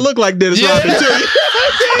nigga's kind of tough. look like Dennis Rodman too.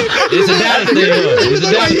 It's a Dallas thing. It's a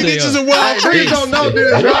Like Dallas you bitches thing. are wild Niggas freaks. don't know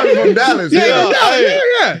Dennis Rodman from Dallas.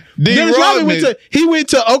 Yeah. Dennis Rodman went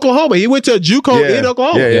to Oklahoma. He went to a JUCO Yeah. in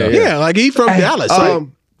Oklahoma. Yeah. Yeah, like he from Dallas. Like,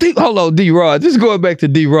 Hold on, D-Rod. Just going back to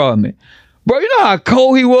D-Rod, man. Bro, you know how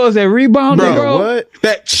cold he was at rebounding, bro? What?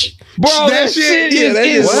 that That shit is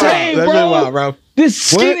insane, That's bro. wild, bro. This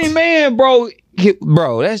skinny man, bro.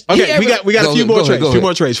 That's Okay, we got a few more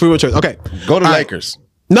trades. Few more trades. Okay. Go to All right. Lakers.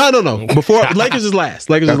 No. Before Lakers is last.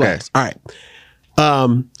 Lakers is Okay. last. All right.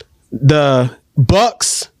 The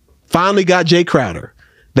Bucks finally got Jay Crowder.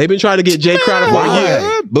 They've been trying to get Jay Crowder for a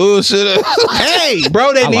year. Bullshit. Hey,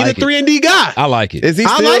 bro, they need like a 3-and-D guy. I like it. Is he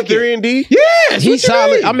I still like it. 3-and-D? Yes, He's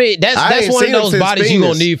solid. I mean, I that's ain't one of seen him those since bodies you're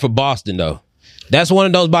gonna Phoenix. need for Boston, though. That's one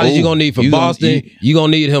of those bodies you're gonna need for you gonna- Boston. You're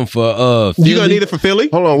gonna need him for you Philly. gonna need it for Philly?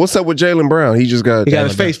 Hold on, what's up with Jaylen Brown? He just got. He got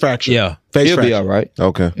his face fracture. Yeah. Face He'll fracture. be all right.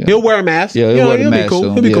 Okay. He'll wear a mask. Yeah, he'll wear the mask, be cool.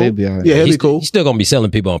 so- He'll be yeah, cool. he'll be all right. Yeah, he'll be He's cool. still gonna be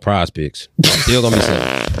selling people on Prize Picks. Still gonna be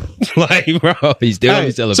selling. Like, bro, he's still gonna Hey,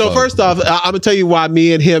 be selling. so folks. first off, I'm gonna tell you why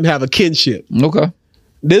me and him have a kinship. Okay.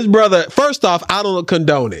 This brother, first off, I don't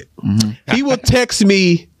condone it. He will text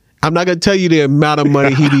me. I'm not gonna tell you the amount of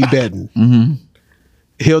money he be betting.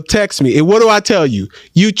 He'll text me, and what do I tell you?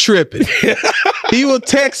 You tripping? He will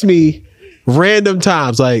text me random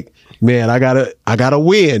times, like, "Man, I gotta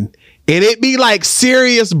win," and it be like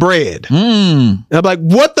serious bread. And I'm like,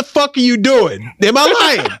 "What the fuck are you doing? Am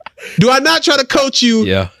I lying? Do I not try to coach you?"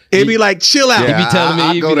 Yeah. It'd be like, chill out. Yeah, be telling me,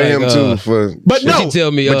 I he go be to like, him too for. But no, he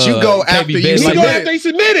tell me, But you go can't after be you betting he like go that. after he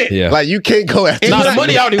submitted. Yeah. Like you can't go after. Nah, when the I-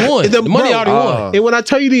 money already won. The money already won. And when I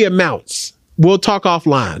tell you the amounts, we'll talk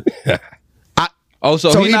offline. Oh,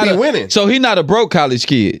 so, So he he not be a, winning. So he not a broke college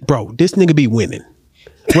kid. Bro, this nigga be winning.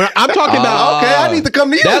 When I'm talking about, Okay, I need to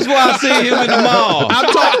come to you. That's why I see him in the mall.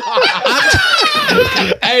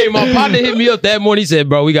 Hey, my partner hit me up that morning. He said,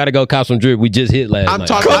 "Bro, we got to go cop some drip. We just hit last I'm night."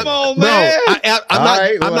 talking. Come on, bro, man. I'm All not.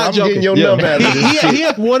 right, I'm well, not joking. getting your number out of this shit. He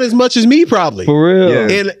have won as much as me probably. For real.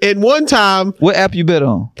 Yeah. And one time, What app you bet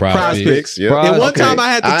on? Prize Picks. Picks. Yeah. And one time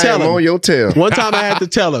I had to I tell am on him. your tail. One time I had to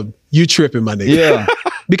tell him, "You tripping, my nigga." Yeah.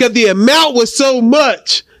 Because the amount was so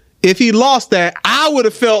much. if he lost that, I would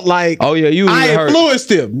have felt like, oh yeah, you I hurt.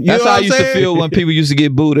 influenced him. You That's know how I what used I'm to saying? feel when people used to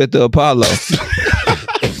get booed at the Apollo.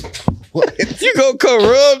 You gonna come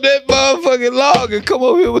rub that motherfucking log and come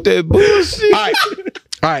over here with that bullshit.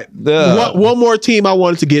 All right. One more team I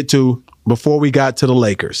wanted to get to before we got to the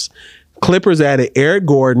Lakers. Clippers added Eric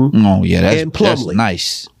Gordon. Oh yeah, and Plumlee. That's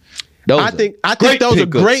nice. I think those are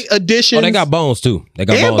great additions. Oh, they got Bones too. They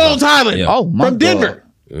got and Bones Highland. Yeah. Oh my from Denver.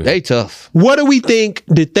 God. They tough. What do we think?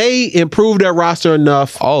 Did they improve their roster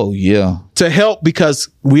enough? Oh yeah, to help? Because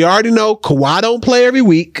we already know Kawhi don't play every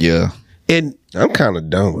week. Yeah, and I'm kind of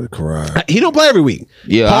done with Kawhi. He don't play every week.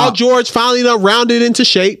 Yeah, Paul George finally done rounded into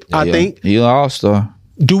shape. I think he's an all-star.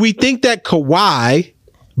 Do we think that Kawhi,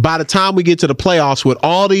 by the time we get to the playoffs with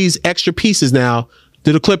all these extra pieces now,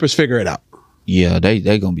 do the Clippers figure it out? Yeah, they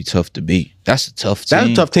gonna be tough to beat. That's a tough team.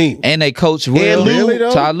 That's a tough team. And they coach well. Really,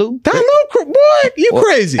 Ty Lue, boy, you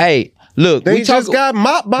crazy. Hey, look, They just got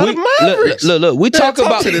mopped by the Mavericks. Look. We talk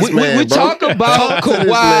about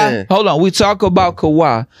Kawhi. Hold on, we talk about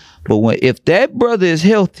Kawhi, but if that brother is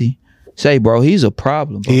healthy, say, bro, he's a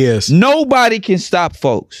problem. Bro. He is. Nobody can stop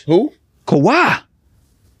folks. Who? Kawhi.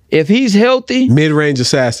 If he's healthy, mid-range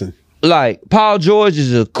assassin. Like Paul George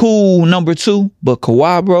is a cool number 2, but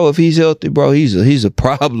Kawhi, bro, if he's healthy, bro, he's a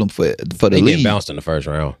problem for the they league. Get bounced in the first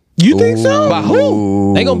round. You think so? By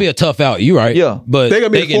who? They gonna be a tough out. You right? Yeah, but they gonna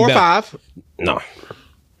be 4 or 5.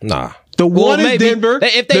 Nah. The one is Denver.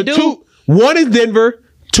 If they do, 2, 1 is Denver.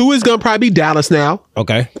 2 is gonna probably be Dallas now.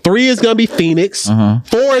 Okay. 3 is gonna be Phoenix. 4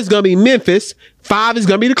 is gonna be Memphis. 5 is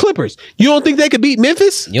gonna be the Clippers. You don't think they could beat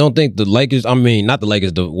Memphis? You don't think the Lakers? I mean, not the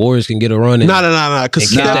Lakers. The Warriors can get a run. No.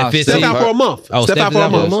 Because Steph out for a month. Oh, Steph out for a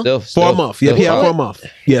month. For a month. Yeah, he out for a month.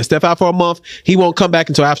 Yeah, Steph out for a month. He won't come back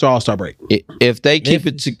until after All-Star break. If they keep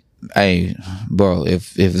it to, hey, bro,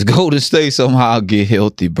 if Golden State somehow get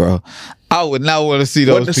healthy, bro, I would not want to see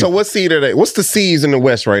those. So what seed are they? What's the seeds in the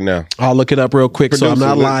West right now? I'll look it up real quick, so I'm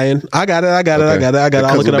not lying. I got it. I'll look it up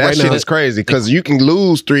right now. That shit is crazy because you can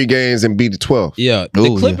lose 3 games and beat the 12. Yeah,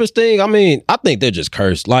 the Clippers thing. I mean, I think they're just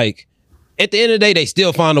cursed. Like at the end of the day, they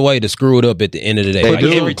still find a way to screw it up. At the end of the day, like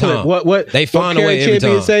every time. What they find a way every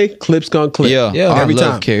time. Say Clips gonna clip. Yeah, every I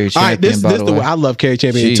love time. Carrie All right, this the way I love Carrie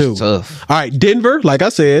Champion She's too. Tough. All right, Denver, like I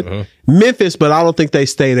said, Memphis, but I don't think they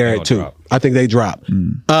stay there at 2. Drop. I think they drop.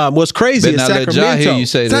 What's crazy is Sacramento. Hear you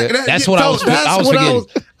say that. That's what I was forgetting.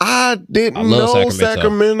 I didn't love know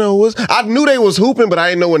Sacramento was. I knew they was hooping, but I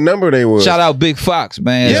didn't know what number they was. Shout out Big Fox,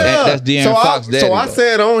 man. Yeah, That's De'Aaron Fox. So I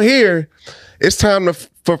said on here, it's time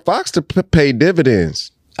for Fox to pay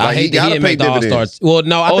dividends. I hate that he didn't make the All-Stars. Well,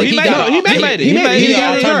 no, I think he made it. He made it.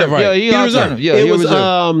 Alternative, right? Yeah, he alternative. Yeah, it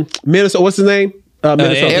was Minnesota. What's his name?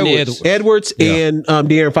 Minnesota. Edwards and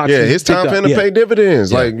De'Aaron Fox. Yeah, his time finna pay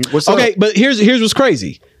dividends. Like, what's up? Okay, but here's what's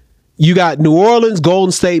crazy. You got New Orleans,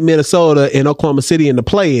 Golden State, Minnesota, and Oklahoma City in the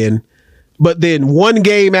play-in, but then one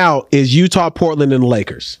game out is Utah, Portland, and the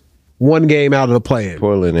Lakers. One game out of the play-in.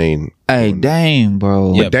 Portland ain't. Hey, Dame,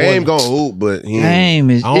 bro. Yeah, Dame gonna hoop, but Dame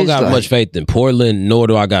is. I don't got much faith in Portland, nor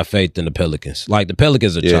do I got faith in the Pelicans. Like the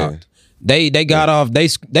Pelicans are chalked. They got off.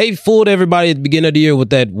 They fooled everybody at the beginning of the year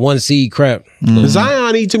with that 1 seed crap.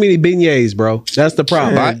 Zion eat too many beignets, bro. That's the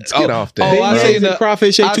problem. Let's get off that. I seen the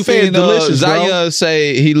crawfish etouffee is delicious, Zion bro.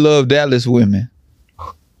 say he loved Dallas women.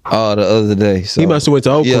 The other day. So. He must have went to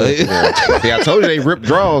Oakland. Yeah, I told you they ripped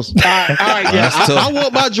draws. All right, I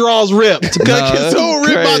want my draws ripped. Can someone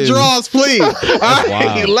rip my draws, please? All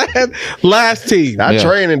right, last team. I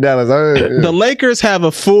train in Dallas. The Lakers have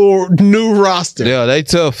a full new roster. Yeah, they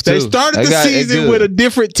tough too. They started the season with a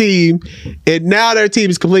different team, and now their team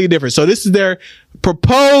is completely different. So this is their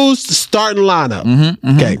proposed starting lineup.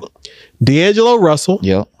 Okay, D'Angelo Russell.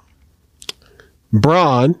 Yep.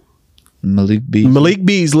 Bron. Malik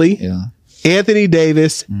Beasley. Yeah. Anthony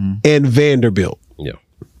Davis and Vanderbilt. Yeah.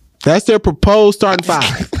 That's their proposed starting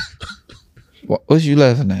 5. What you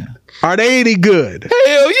laughing at? Are they any good?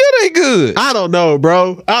 Hell yeah, they good. I don't know,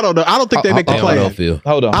 bro. I don't know. I don't think they make the play.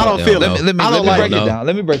 Hold on. I don't feel it. Let me break it down.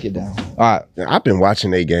 Let me break it down. All right. I've been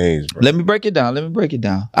watching their games, bro. Let me break it down. They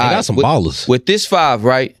got some ballers. With this 5,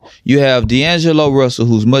 right? You have D'Angelo Russell,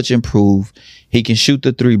 who's much improved. He can shoot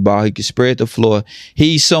the 3 ball. He can spread the floor.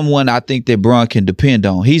 He's someone I think that Bron can depend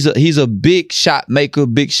on. He's a big shot maker,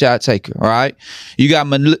 big shot taker. All right. You got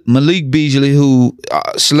Malik Beasley, who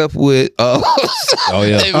slept with.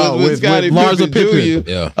 With Larsa Pippen.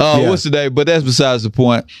 Yeah. What's the name? But that's besides the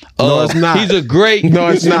point. No, it's not. He's a great. No,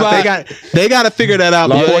 it's not. They got to figure that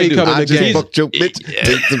out before he come in the game.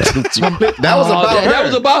 That was about her. That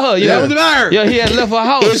was about her. Yeah, that was about her. Yeah, he had left her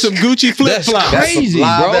house. It's some Gucci flip flops. Crazy,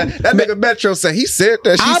 bro. That nigga Metro say he said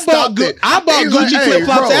that. She I bought Gucci flip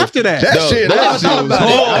flops after that. That shit was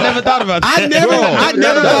I never thought about that. I never That's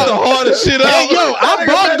the thought. hardest shit Hey, out. yo, I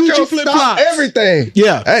bought Gucci flip flops. Everything.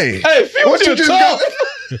 Yeah. Hey, What you just talk?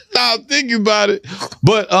 Stop thinking about it.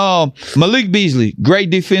 But Malik Beasley,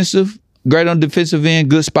 great on defensive end,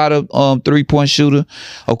 good spot up 3-point shooter.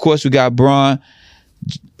 Of course, we got Bron,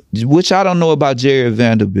 which I don't know about Jared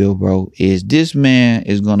Vanderbilt, bro. Is this man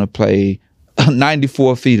is gonna play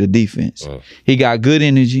 94 feet of defense. He got good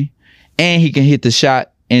energy, and he can hit the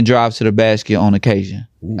shot and drive to the basket on occasion.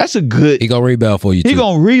 That's a good. He gonna rebound for you too. He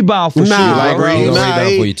gonna rebound for sure. Nah, Bro. bro. He gonna Nah,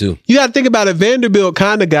 rebound for you too. You got to think about it. Vanderbilt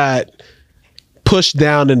kind of got pushed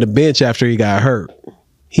down in the bench after he got hurt.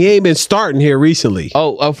 He ain't been starting here recently.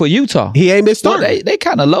 Oh, for Utah. He ain't been Well, starting. they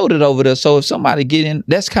kind of loaded over there. So if somebody get in,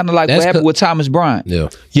 that's kind of like what happened with Thomas Bryant. Yeah.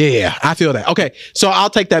 Yeah, I feel that. Okay, so I'll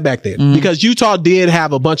take that back then because Utah did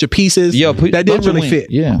have a bunch of pieces Yeah, that didn't really fit.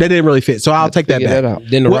 Yeah. That didn't really fit. So I'll take that Figure back. that out.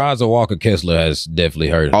 Then the rise of Walker Kessler has definitely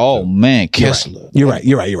hurt him. Oh man, Kessler. You're right.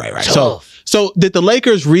 So did the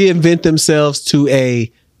Lakers reinvent themselves to a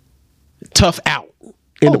tough out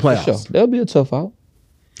in the playoffs? For sure. That'll be a tough out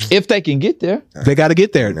if they can get there, They got to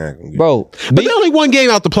get there. bro. But they only one game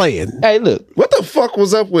out the play-in. Hey, look. what the fuck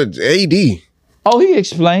was up with AD? Oh, he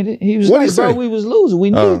explained it. He was What'd like, he bro, say? we was losing. We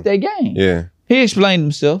needed that game. Yeah. He explained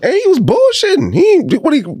himself. And he was bullshitting. He ain't,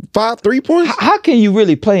 what, he 5 3 points? How can you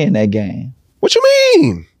really play in that game? What you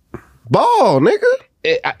mean? Ball, nigga.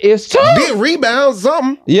 It's tough. Get rebounds,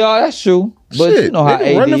 something. Yeah, that's true. But Shit, you know how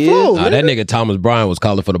they can AD run the flow. is. Nah, that nigga Thomas Bryant was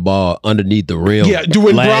calling for the ball underneath the rim. Yeah,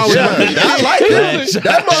 doing Last Brown. shot. I like that.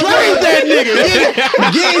 Trade that nigga.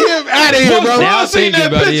 Get him out of here, bro. Now I seen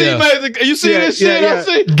that picture he You see this shit? yeah. I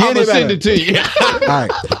see. Get I'ma him send out. it to you. All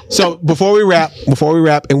right. So before we wrap,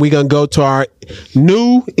 and we're gonna go to our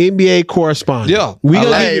new NBA correspondent. Yeah. We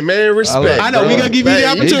gonna Hey, give, man, respect. I know, we bro. gonna give you the Hey,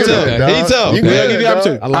 opportunity. You good, dog. He tough. You we gonna good, give you the dog.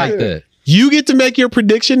 opportunity. I like that. You get to make your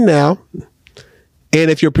prediction now. And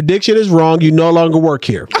if your prediction is wrong, you no longer work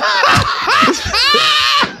here.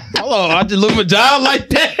 Hold on, I just look my job like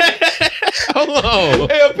that. Hold on.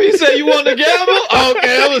 LP said you want to gamble?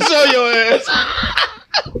 Okay, I'm gonna show your ass.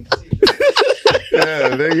 Yeah,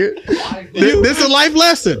 nigga. This is a life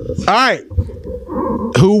lesson. All right.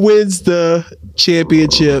 Who wins the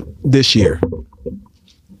championship this year?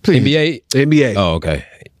 NBA. NBA. Oh, okay.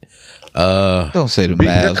 Don't say the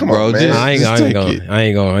Yeah, Mavs, come bro. on, man. Just- I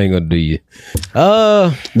ain't gonna do you.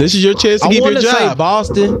 This is your chance to I keep your want to say job.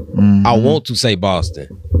 Boston. I want to say Boston,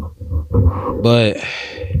 but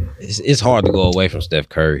it's hard to go away from Steph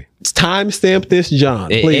Curry. Timestamp this,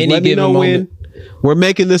 John. At Please any let me given know moment. when. We're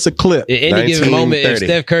making this a clip. At any given moment, if 1930.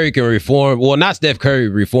 Steph Curry can reform, well, not Steph Curry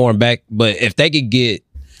reform back, but if they could get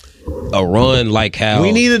a run like how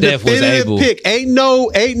We need a Steph was definitive able. pick. Ain't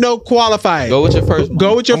no qualifying. Go with your first.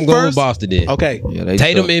 Go with your I'm going with first. Boston then. Okay. Yeah, they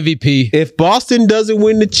Tatum suck. MVP. If Boston doesn't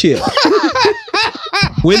win the chip,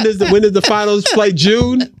 when does the finals play?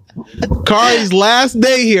 June. Kari's last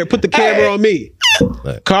day here. Put the camera on me.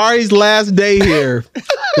 Kari's last day here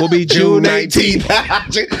will be June 18th.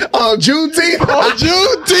 On Juneteenth. On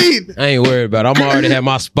Juneteenth. I ain't worried about it. I'm already had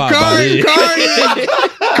my spot by then.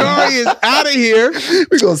 Kari is out of here.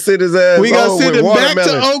 We gonna sit his ass. We gonna on send with him back to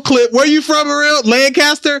watermelon. Oak Cliff. Where you from, Ariel?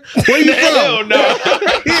 Lancaster? Where you from? Hell no.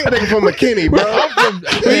 That nigga from McKinney, bro.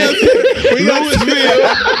 We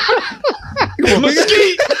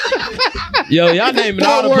Yo, y'all naming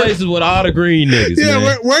all the places with all the green niggas. Yeah,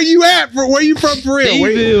 man. where you at? Where you from for real?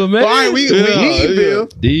 D-ville, man. All right, we Edville.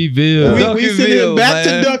 D-ville. we send him back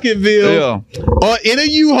man. to Duncanville or in a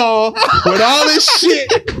U-Haul with all this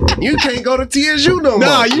shit. You can't go to TSU no more.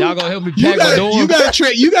 Nah, Y'all gonna help me you pack my dorm? you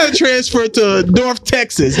gotta transfer to North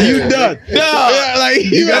Texas. You done. Yeah, like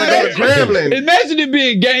you gotta go to Grambling. Imagine it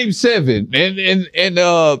being Game 7 and And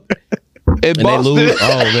they Boston. lose.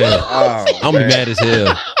 Oh man, Oh, I'm gonna be mad as hell.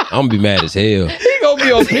 I'm gonna be mad as hell. He gonna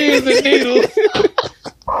be on pins and needles.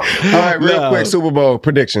 All right, real quick, Super Bowl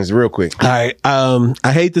predictions, real quick. All right.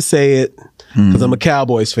 I hate to say it because I'm a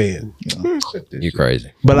Cowboys fan, You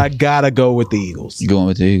crazy? but I gotta go with the Eagles. You going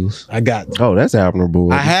with the Eagles? I got to. Oh, that's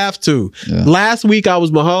admirable. I have to. Yeah. Last week I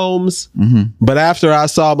was Mahomes, but after I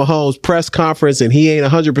saw Mahomes' press conference and he ain't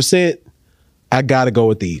 100%, I gotta go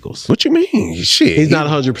with the Eagles. What you mean? Shit, He's not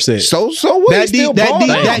 100%. So what? That, He's still balling.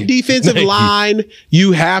 that defensive line,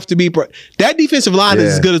 you have to be. That defensive line is Yeah.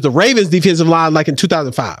 as good as the Ravens' defensive line, like in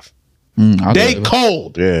 200005. They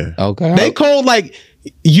cold. Yeah. Okay. They cold like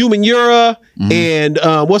Human-Ura and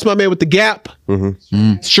what's my man with the gap?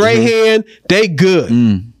 Strahan. They good.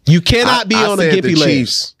 You cannot be I on a said gimpy the leg.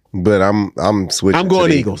 Chiefs, but I'm switching. I'm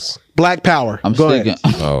going to the Eagles. Black power. I'm Go sticking.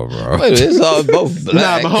 ahead. Oh, bro. Wait, it's all both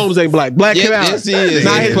black. Nah, Mahomes ain't black. Black Yeah, power. yes, he is.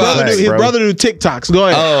 Nah, He's his black, brother do TikToks. Go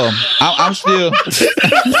ahead. I'm still.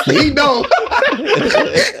 He know.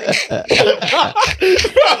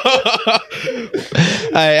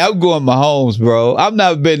 Hey, I'm going Mahomes, bro. I'm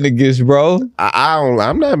not betting against, bro.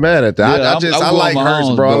 I'm not mad at that. Yeah, I I'm like going Hurts,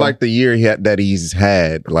 Mahomes, bro. I bro. like the year that he's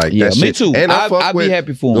had. Like, Yeah, that me shit. too. And I'd fuck be with,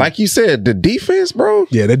 happy for him. Like you said, the defense, bro.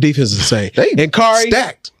 Yeah, that defense is insane. They And Kari,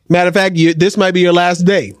 stacked. matter of fact, this might be your last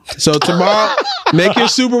day. So tomorrow, make your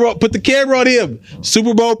Super Bowl. Put the camera on him.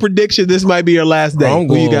 Super Bowl prediction. This might be your last day. I'm Who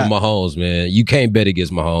going you with got? Mahomes, man. You can't bet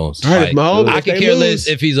against Mahomes. All right, if Mahomes, I if can they care lose- less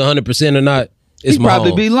if he's 100% or not. It's He'd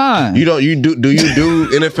probably be lying. Do you do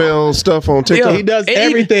NFL stuff on TikTok? Yeah, he does And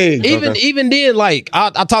everything. Even then, like I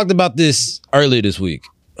talked about this earlier this week.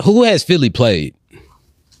 Who has Philly played?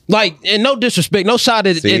 Like, and no disrespect, no shot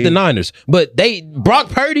at the Niners, but Brock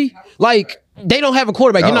Purdy, like they don't have a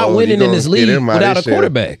quarterback. You're not Uh-oh, winning you in this gonna get league him out without a his shit.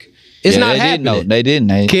 quarterback. It's not they happening. Didn't, they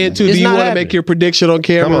didn't. Ken, too, do It's you not want to happening. make your prediction on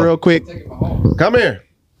camera Come on. real quick? Come here.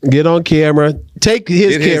 Get on camera. Take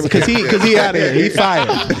his Get his- camera because he out of here. He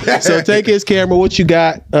fired. So take his camera. What you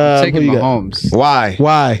got? Taking who you got? Mahomes. Why?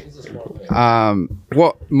 Why?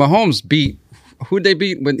 Well, Mahomes beat. Who'd they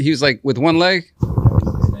beat when he was like with one leg?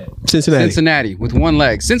 Cincinnati. Cincinnati with one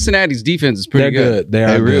leg. Cincinnati's defense is pretty They're good. They are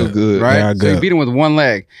They're real good. good. right? They are So good. he beat him with one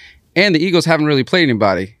leg. And the Eagles haven't really played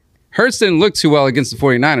anybody. Hurts didn't look too well against the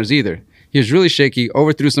 49ers either. He was really shaky,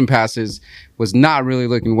 overthrew some passes, was not really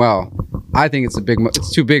looking well. I think it's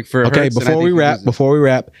it's too big for Okay, Hurts. and I before think we he wrap,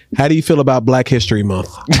 loses. how do you feel about Black History Month?